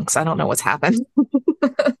like Bronx. I don't know what's happened.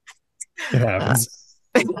 It uh, happens.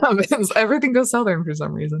 Everything goes Southern for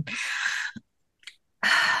some reason.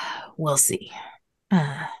 We'll see.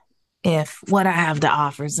 Uh, if what I have to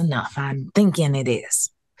offer is enough, I'm thinking it is.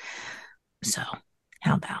 So,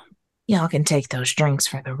 how about y'all can take those drinks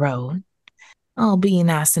for the road? I'll be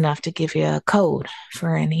nice enough to give you a code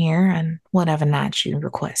for in here and whatever night you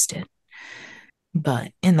requested.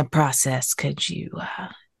 But in the process, could you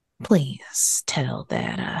please tell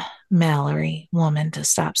that Mallory woman to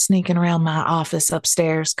stop sneaking around my office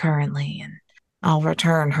upstairs currently, and I'll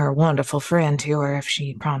return her wonderful friend to her if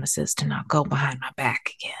she promises to not go behind my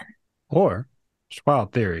back again. Or, just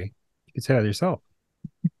wild theory, you could say that yourself.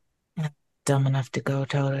 I'm dumb enough to go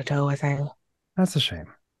toe to toe with her, That's a shame.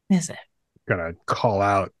 is it? Gonna call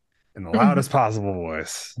out in the loudest possible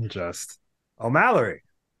voice. Just, oh, Mallory,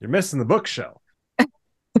 you're missing the bookshelf.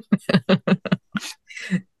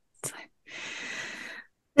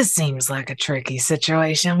 This seems like a tricky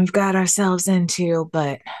situation we've got ourselves into,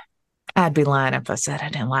 but I'd be lying if I said I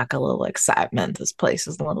didn't like a little excitement. This place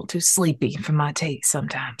is a little too sleepy for my taste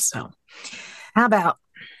sometimes. So, how about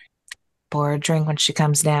pour her a drink when she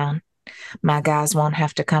comes down. My guys won't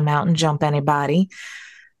have to come out and jump anybody.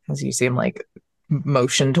 As you see him like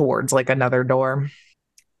motion towards like another door.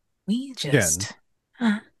 We just.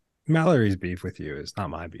 Mallory's beef with you is not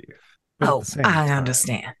my beef. But at the same I time,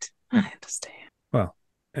 understand. I understand. Well,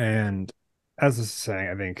 and as this is saying,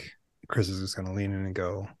 I think Chris is just going to lean in and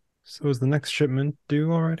go, so is the next shipment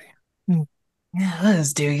due already? Yeah, it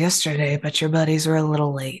was due yesterday, but your buddies were a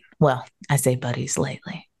little late. Well, I say buddies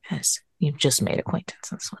lately, as you've just made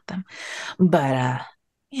acquaintances with them. But,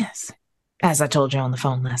 yes, as I told you on the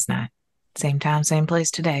phone last night, same time, same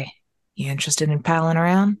place today. You interested in palling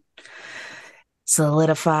around?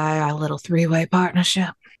 Solidify our little three-way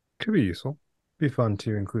partnership? Could be useful. Be fun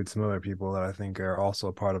to include some other people that I think are also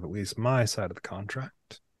a part of at least my side of the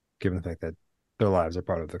contract, given the fact that their lives are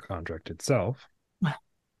part of the contract itself. Well,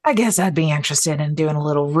 I guess I'd be interested in doing a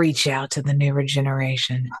little reach out to the newer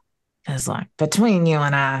generation. Because, like, between you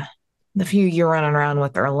and I, the few you're running around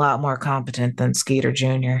with are a lot more competent than Skeeter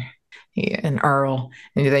Jr. And Earl.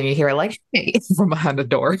 And then you hear, like, hey, from behind the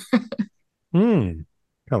door. Kind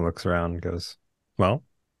of looks around and goes, well,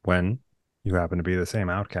 when you happen to be the same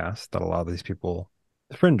outcast that a lot of these people,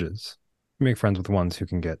 the fringes, you make friends with the ones who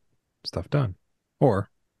can get stuff done. Or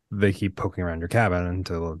they keep poking around your cabin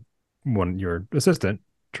until your assistant,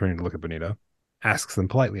 turning to look at Benito, asks them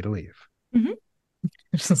politely to leave. Mm-hmm.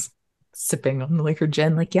 Just sipping on like her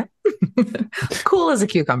gin, like, yeah. Cool as a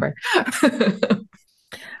cucumber. It's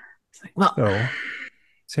like, well. So,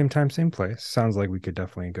 same time, same place. Sounds like we could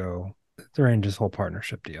definitely go arrange this whole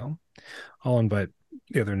partnership deal. I'll invite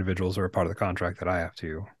the other individuals who are part of the contract that I have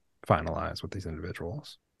to finalize with these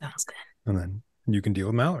individuals. Sounds good. And then you can deal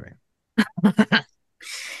with Mallory.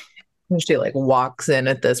 She like walks in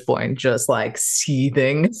at this point, just like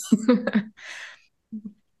seething.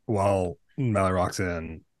 While Mallory walks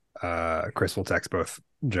in, Chris will text both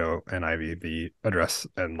Joe and Ivy the address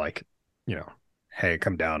and like, hey,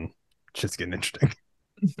 come down. Shit's getting interesting.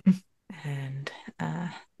 And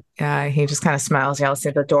he just kind of smiles. Y'all see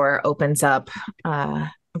the door opens up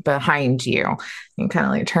behind you. You kind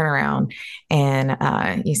of like turn around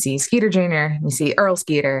and you see Skeeter Jr., you see Earl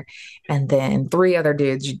Skeeter, and then three other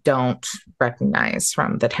dudes you don't recognize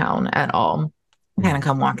from the town at all. Kind of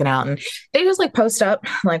come walking out, and they just like post up.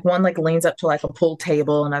 Like one like leans up to like a pool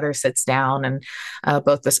table, another sits down, and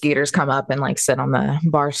both the Skeeters come up and like sit on the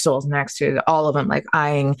bar stools next to all of them, like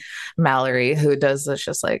eyeing Mallory, who does this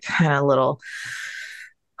just like kind of little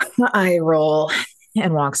eye roll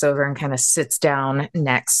and walks over and kind of sits down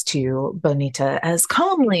next to Bonita as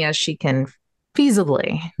calmly as she can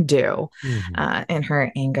feasibly do in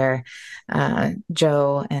her anger.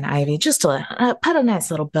 Joe and Ivy, just to put a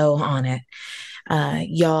nice little bow on it.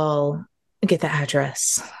 Y'all get the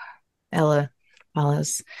address. Ella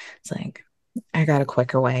follows. It's like, I got a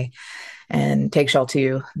quicker way, and takes y'all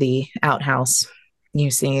to the outhouse. You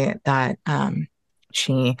see that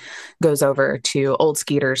she goes over to old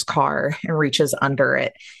Skeeter's car and reaches under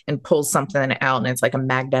it and pulls something out, and it's like a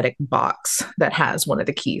magnetic box that has one of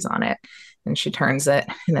the keys on it. And she turns it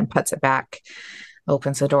and then puts it back,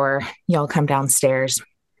 opens the door. Y'all come downstairs,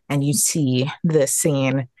 and you see this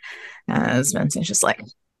scene as Vincent's just like,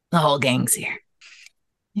 the whole gang's here.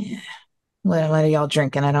 Yeah. What are y'all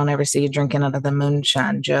drinking? I don't ever see you drinking out of the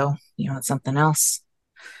moonshine, Joe. You want something else?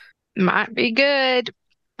 Might be good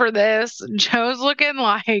for this. Joe's looking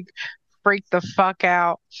like freak the fuck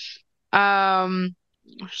out.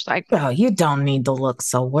 She's like, oh, you don't need to look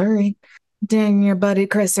so worried. Didn't your buddy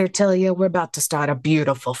Chris here tell you we're about to start a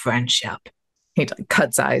beautiful friendship? He like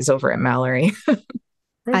cuts eyes over at Mallory.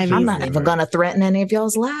 I'm not even going to threaten any of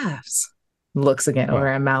y'all's lives. Looks again over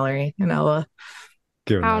at Mallory and Ella.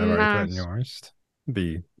 Given that I've already threatened yours,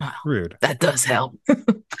 be rude. That does help.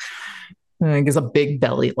 I guess a big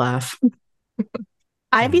belly laugh.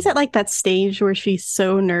 Ivy's at like that stage where she's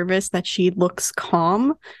so nervous that she looks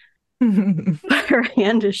calm. Her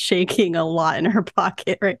hand is shaking a lot in her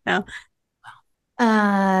pocket right now.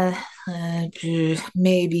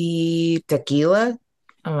 Maybe tequila.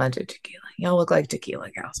 I'm gonna do tequila. Y'all look like tequila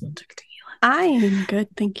gals. We'll take tequila. I am good,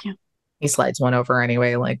 thank you. He slides one over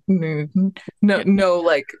anyway, like no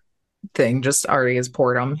like thing, just already has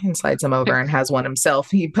poured them and slides them over and has one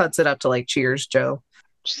himself. He puts it up to like, cheers, Joe.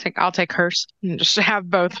 Just like, I'll take hers and just have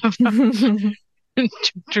both of them.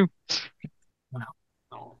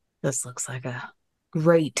 Well, this looks like a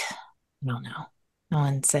great, I don't know. I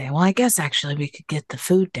wouldn't say, well, I guess actually we could get the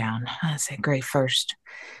food down. I say great first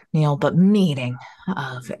meal, but meeting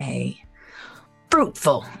of a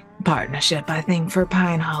fruitful partnership, I think, for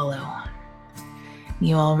Pine Hollow.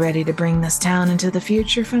 You all ready to bring this town into the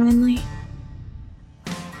future finally?